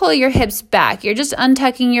walk or pull your hips back. You're just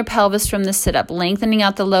untucking your pelvis from the sit-up, lengthening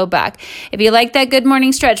out the low back. If you like that good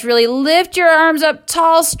morning stretch, really lift your arms up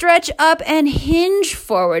tall, stretch up, and hinge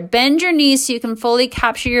forward. Bend your knees so you can fully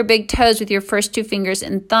capture your big toes with your first two fingers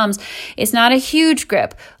and thumbs. It's not a huge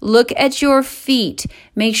grip. Look at your feet.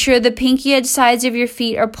 Make sure the pinky edge sides of your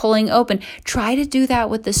feet are pulling open. Try to do that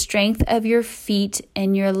with the strength of your feet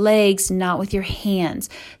and your legs, not with your hands.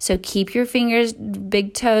 So keep your fingers,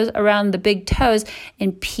 big toes around the big toes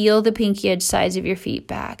and peel the pinky edge sides of your feet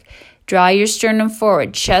back. Draw your sternum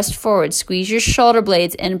forward, chest forward, squeeze your shoulder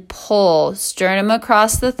blades and pull. Sternum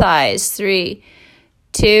across the thighs. 3,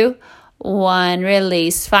 2, 1.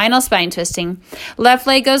 Release. Final spine twisting. Left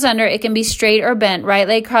leg goes under. It can be straight or bent. Right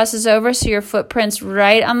leg crosses over so your footprint's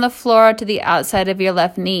right on the floor to the outside of your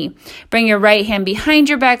left knee. Bring your right hand behind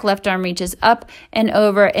your back. Left arm reaches up and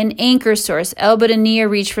over. An anchor source. Elbow to knee or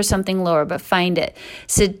reach for something lower, but find it.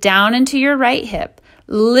 Sit down into your right hip.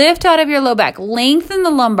 Lift out of your low back, lengthen the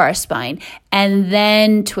lumbar spine, and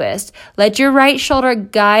then twist. Let your right shoulder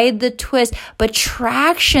guide the twist, but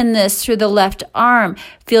traction this through the left arm.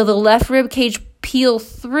 Feel the left rib cage peel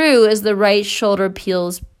through as the right shoulder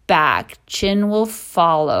peels back. Chin will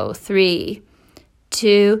follow. 3,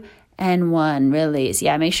 2, and 1. Release.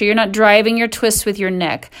 Yeah, make sure you're not driving your twists with your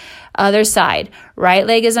neck. Other side. Right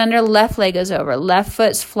leg is under, left leg is over. Left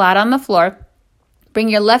foot's flat on the floor. Bring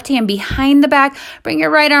your left hand behind the back. Bring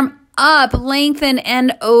your right arm up, lengthen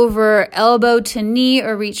and over, elbow to knee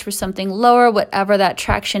or reach for something lower, whatever that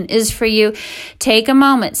traction is for you. Take a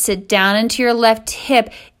moment, sit down into your left hip.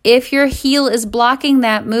 If your heel is blocking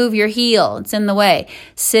that, move your heel. It's in the way.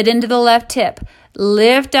 Sit into the left hip.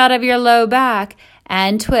 Lift out of your low back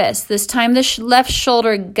and twist. This time the left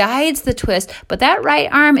shoulder guides the twist, but that right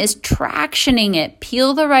arm is tractioning it.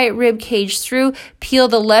 Peel the right rib cage through, peel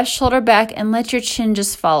the left shoulder back, and let your chin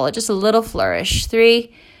just follow. Just a little flourish. 3,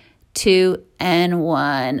 2, and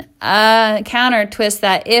 1. Counter twist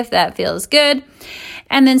that if that feels good.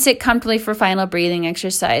 And then sit comfortably for final breathing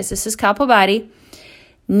exercise. This is Kapalbhati.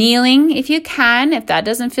 Kneeling if you can. If that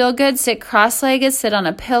doesn't feel good, sit cross-legged, sit on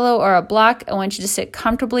a pillow or a block. I want you to sit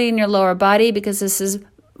comfortably in your lower body because this is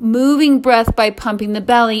moving breath by pumping the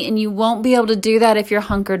belly, and you won't be able to do that if you're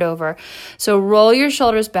hunkered over. So roll your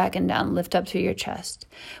shoulders back and down, lift up through your chest.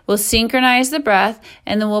 We'll synchronize the breath,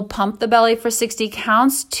 and then we'll pump the belly for 60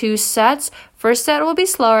 counts, 2 sets. First set will be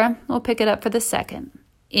slower. We'll pick it up for the second.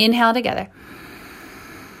 Inhale together.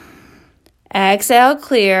 Exhale,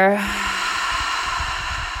 clear.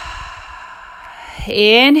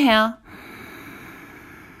 Inhale.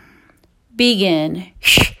 Begin.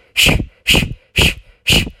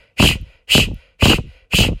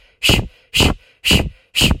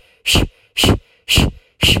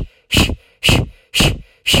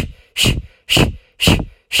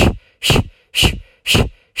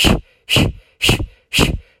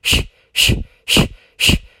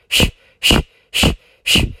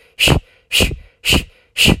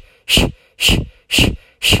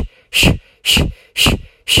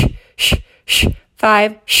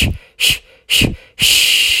 5. Shh, shh, shh,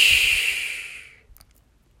 shh.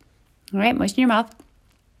 All right, moisten your mouth.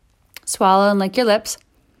 Swallow and lick your lips.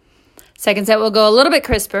 Second set will go a little bit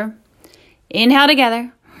crisper. Inhale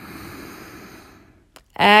together.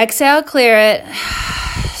 Exhale, clear it.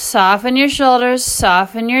 Soften your shoulders,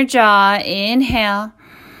 soften your jaw. Inhale.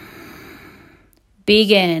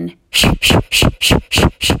 Begin.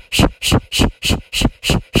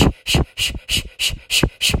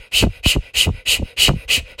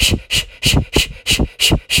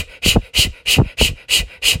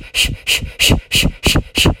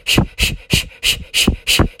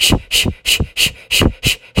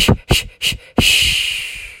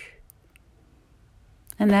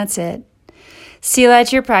 And that's it. Seal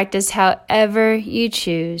out your practice however you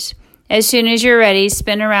choose. As soon as you're ready,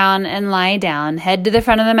 spin around and lie down. Head to the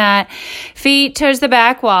front of the mat, feet towards the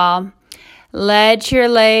back wall. Let your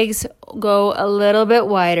legs go a little bit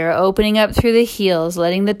wider, opening up through the heels,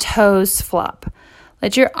 letting the toes flop.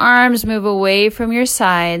 Let your arms move away from your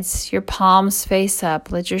sides, your palms face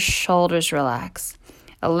up. Let your shoulders relax.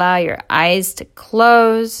 Allow your eyes to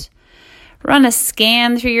close. Run a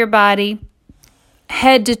scan through your body,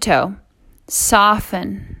 head to toe.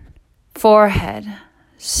 Soften forehead.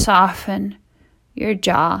 Soften your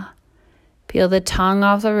jaw. Peel the tongue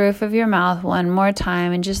off the roof of your mouth one more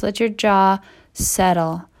time and just let your jaw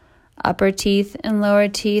settle. Upper teeth and lower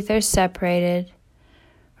teeth are separated.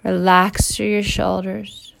 Relax through your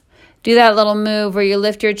shoulders. Do that little move where you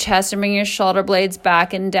lift your chest and bring your shoulder blades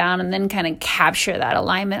back and down and then kind of capture that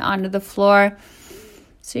alignment onto the floor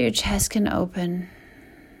so your chest can open.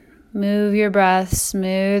 Move your breath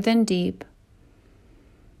smooth and deep.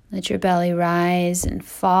 Let your belly rise and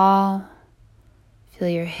fall. Feel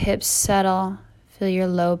your hips settle. Feel your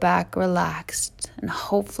low back relaxed and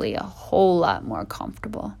hopefully a whole lot more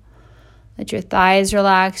comfortable. Let your thighs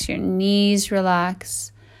relax, your knees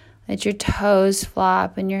relax. Let your toes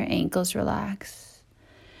flop and your ankles relax.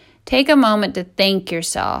 Take a moment to thank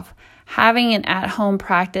yourself. Having an at-home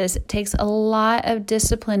practice takes a lot of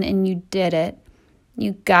discipline and you did it.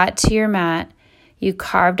 You got to your mat. You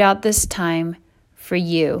carved out this time for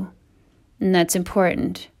you. And that's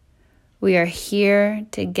important. We are here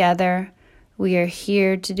together. We are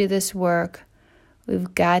here to do this work.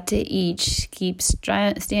 We've got to each keep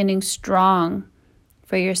standing strong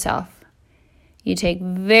for yourself. You take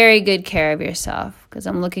very good care of yourself because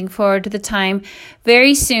I'm looking forward to the time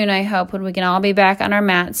very soon, I hope, when we can all be back on our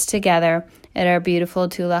mats together at our beautiful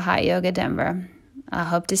Tula Hot Yoga Denver. I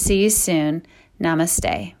hope to see you soon.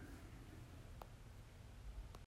 Namaste.